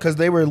 Because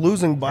they were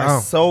losing by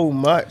so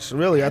much.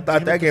 Really, I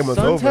thought that game was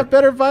Suns over. have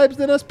better vibes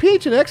than us.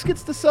 Peach and X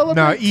gets to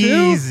celebrate. No, too.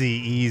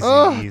 easy. Peach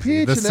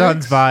The and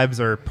Suns X. vibes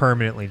are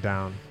permanently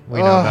down. We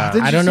know that.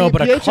 Did you I don't see know,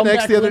 but a PH and X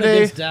comeback the other win day?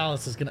 against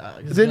Dallas is gonna.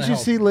 Didn't you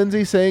see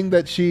Lindsay saying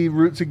that she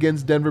roots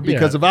against Denver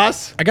because of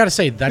us? I gotta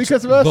say that's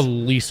Because of us? the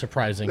least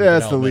surprising. Yeah,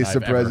 that's the development least I've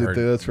ever surprising heard.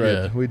 thing. That's right.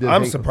 Yeah. We did.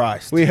 I'm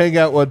surprised. We hang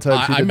out one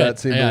time. She did not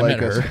seem to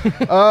like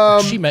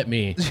us. She met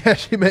me. Yeah,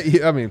 she met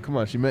you. I mean, come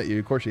on, she met you.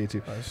 Of course she hates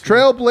you.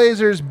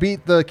 Trailblazers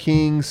beat the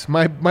Kings.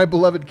 My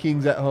beloved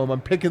Kings at home.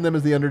 I'm picking them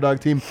as the underdog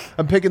team.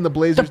 I'm picking the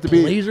Blazers to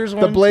beat. Blazers The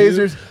won,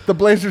 Blazers. The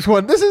Blazers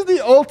won. This is the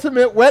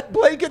ultimate wet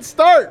blanket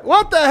start.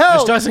 What the hell?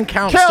 This doesn't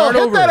count. Cal, Start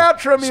hit over. that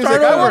outro music.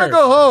 Start I want to over.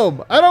 go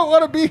home. I don't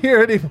want to be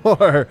here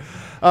anymore.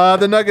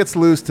 The Nuggets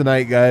lose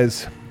tonight,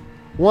 guys.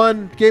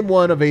 Game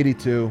one of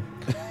 82.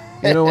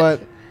 You know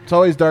what? It's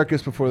always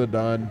darkest before the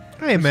dawn.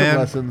 Hey, There's some man,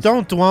 lessons.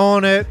 don't dwell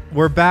on it.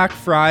 We're back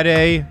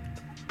Friday.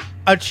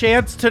 A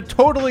chance to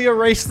totally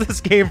erase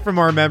this game from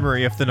our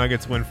memory if the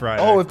Nuggets win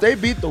Friday. Oh, if they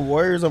beat the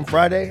Warriors on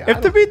Friday,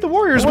 if they beat the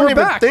Warriors, I we're wouldn't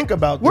even back. think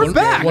about We're this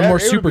back. game. One more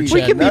It would super be- chat.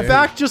 We can be Nothing.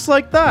 back just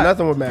like that.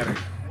 Nothing would matter.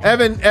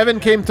 Evan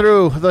came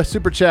through the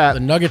super chat. The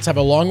Nuggets have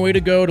a long way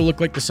to go to look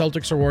like the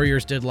Celtics or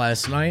Warriors did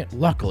last night.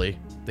 Luckily,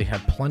 they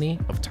had plenty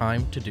of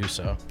time to do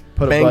so.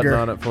 Put a Banger. button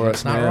on it for That's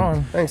us, not man.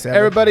 wrong. Thanks, Evan.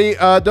 Everybody,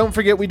 don't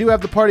forget, we do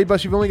have the party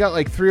bus. You've only got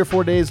like 3 or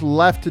 4 days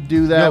left to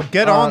do that. Yo,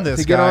 get on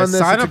this, To get guys. on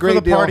this, Sign it's up a for great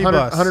the deal. party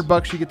bus.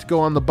 $100, you get to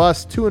go on the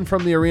bus to and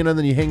from the arena, and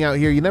then you hang out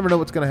here. You never know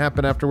what's going to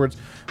happen afterwards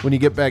when you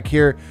get back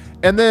here.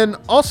 And then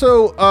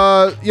also,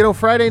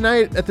 Friday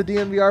night at the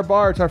DNVR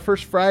bar. It's our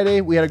first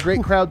Friday. We had a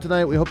great crowd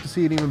tonight. We hope to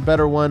see an even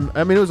better one.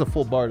 I mean, it was a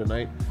full bar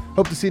tonight.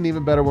 Hope to see an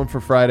even better one for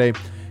Friday.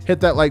 Hit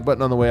that like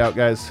button on the way out,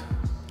 guys.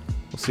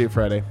 We'll see you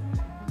Friday.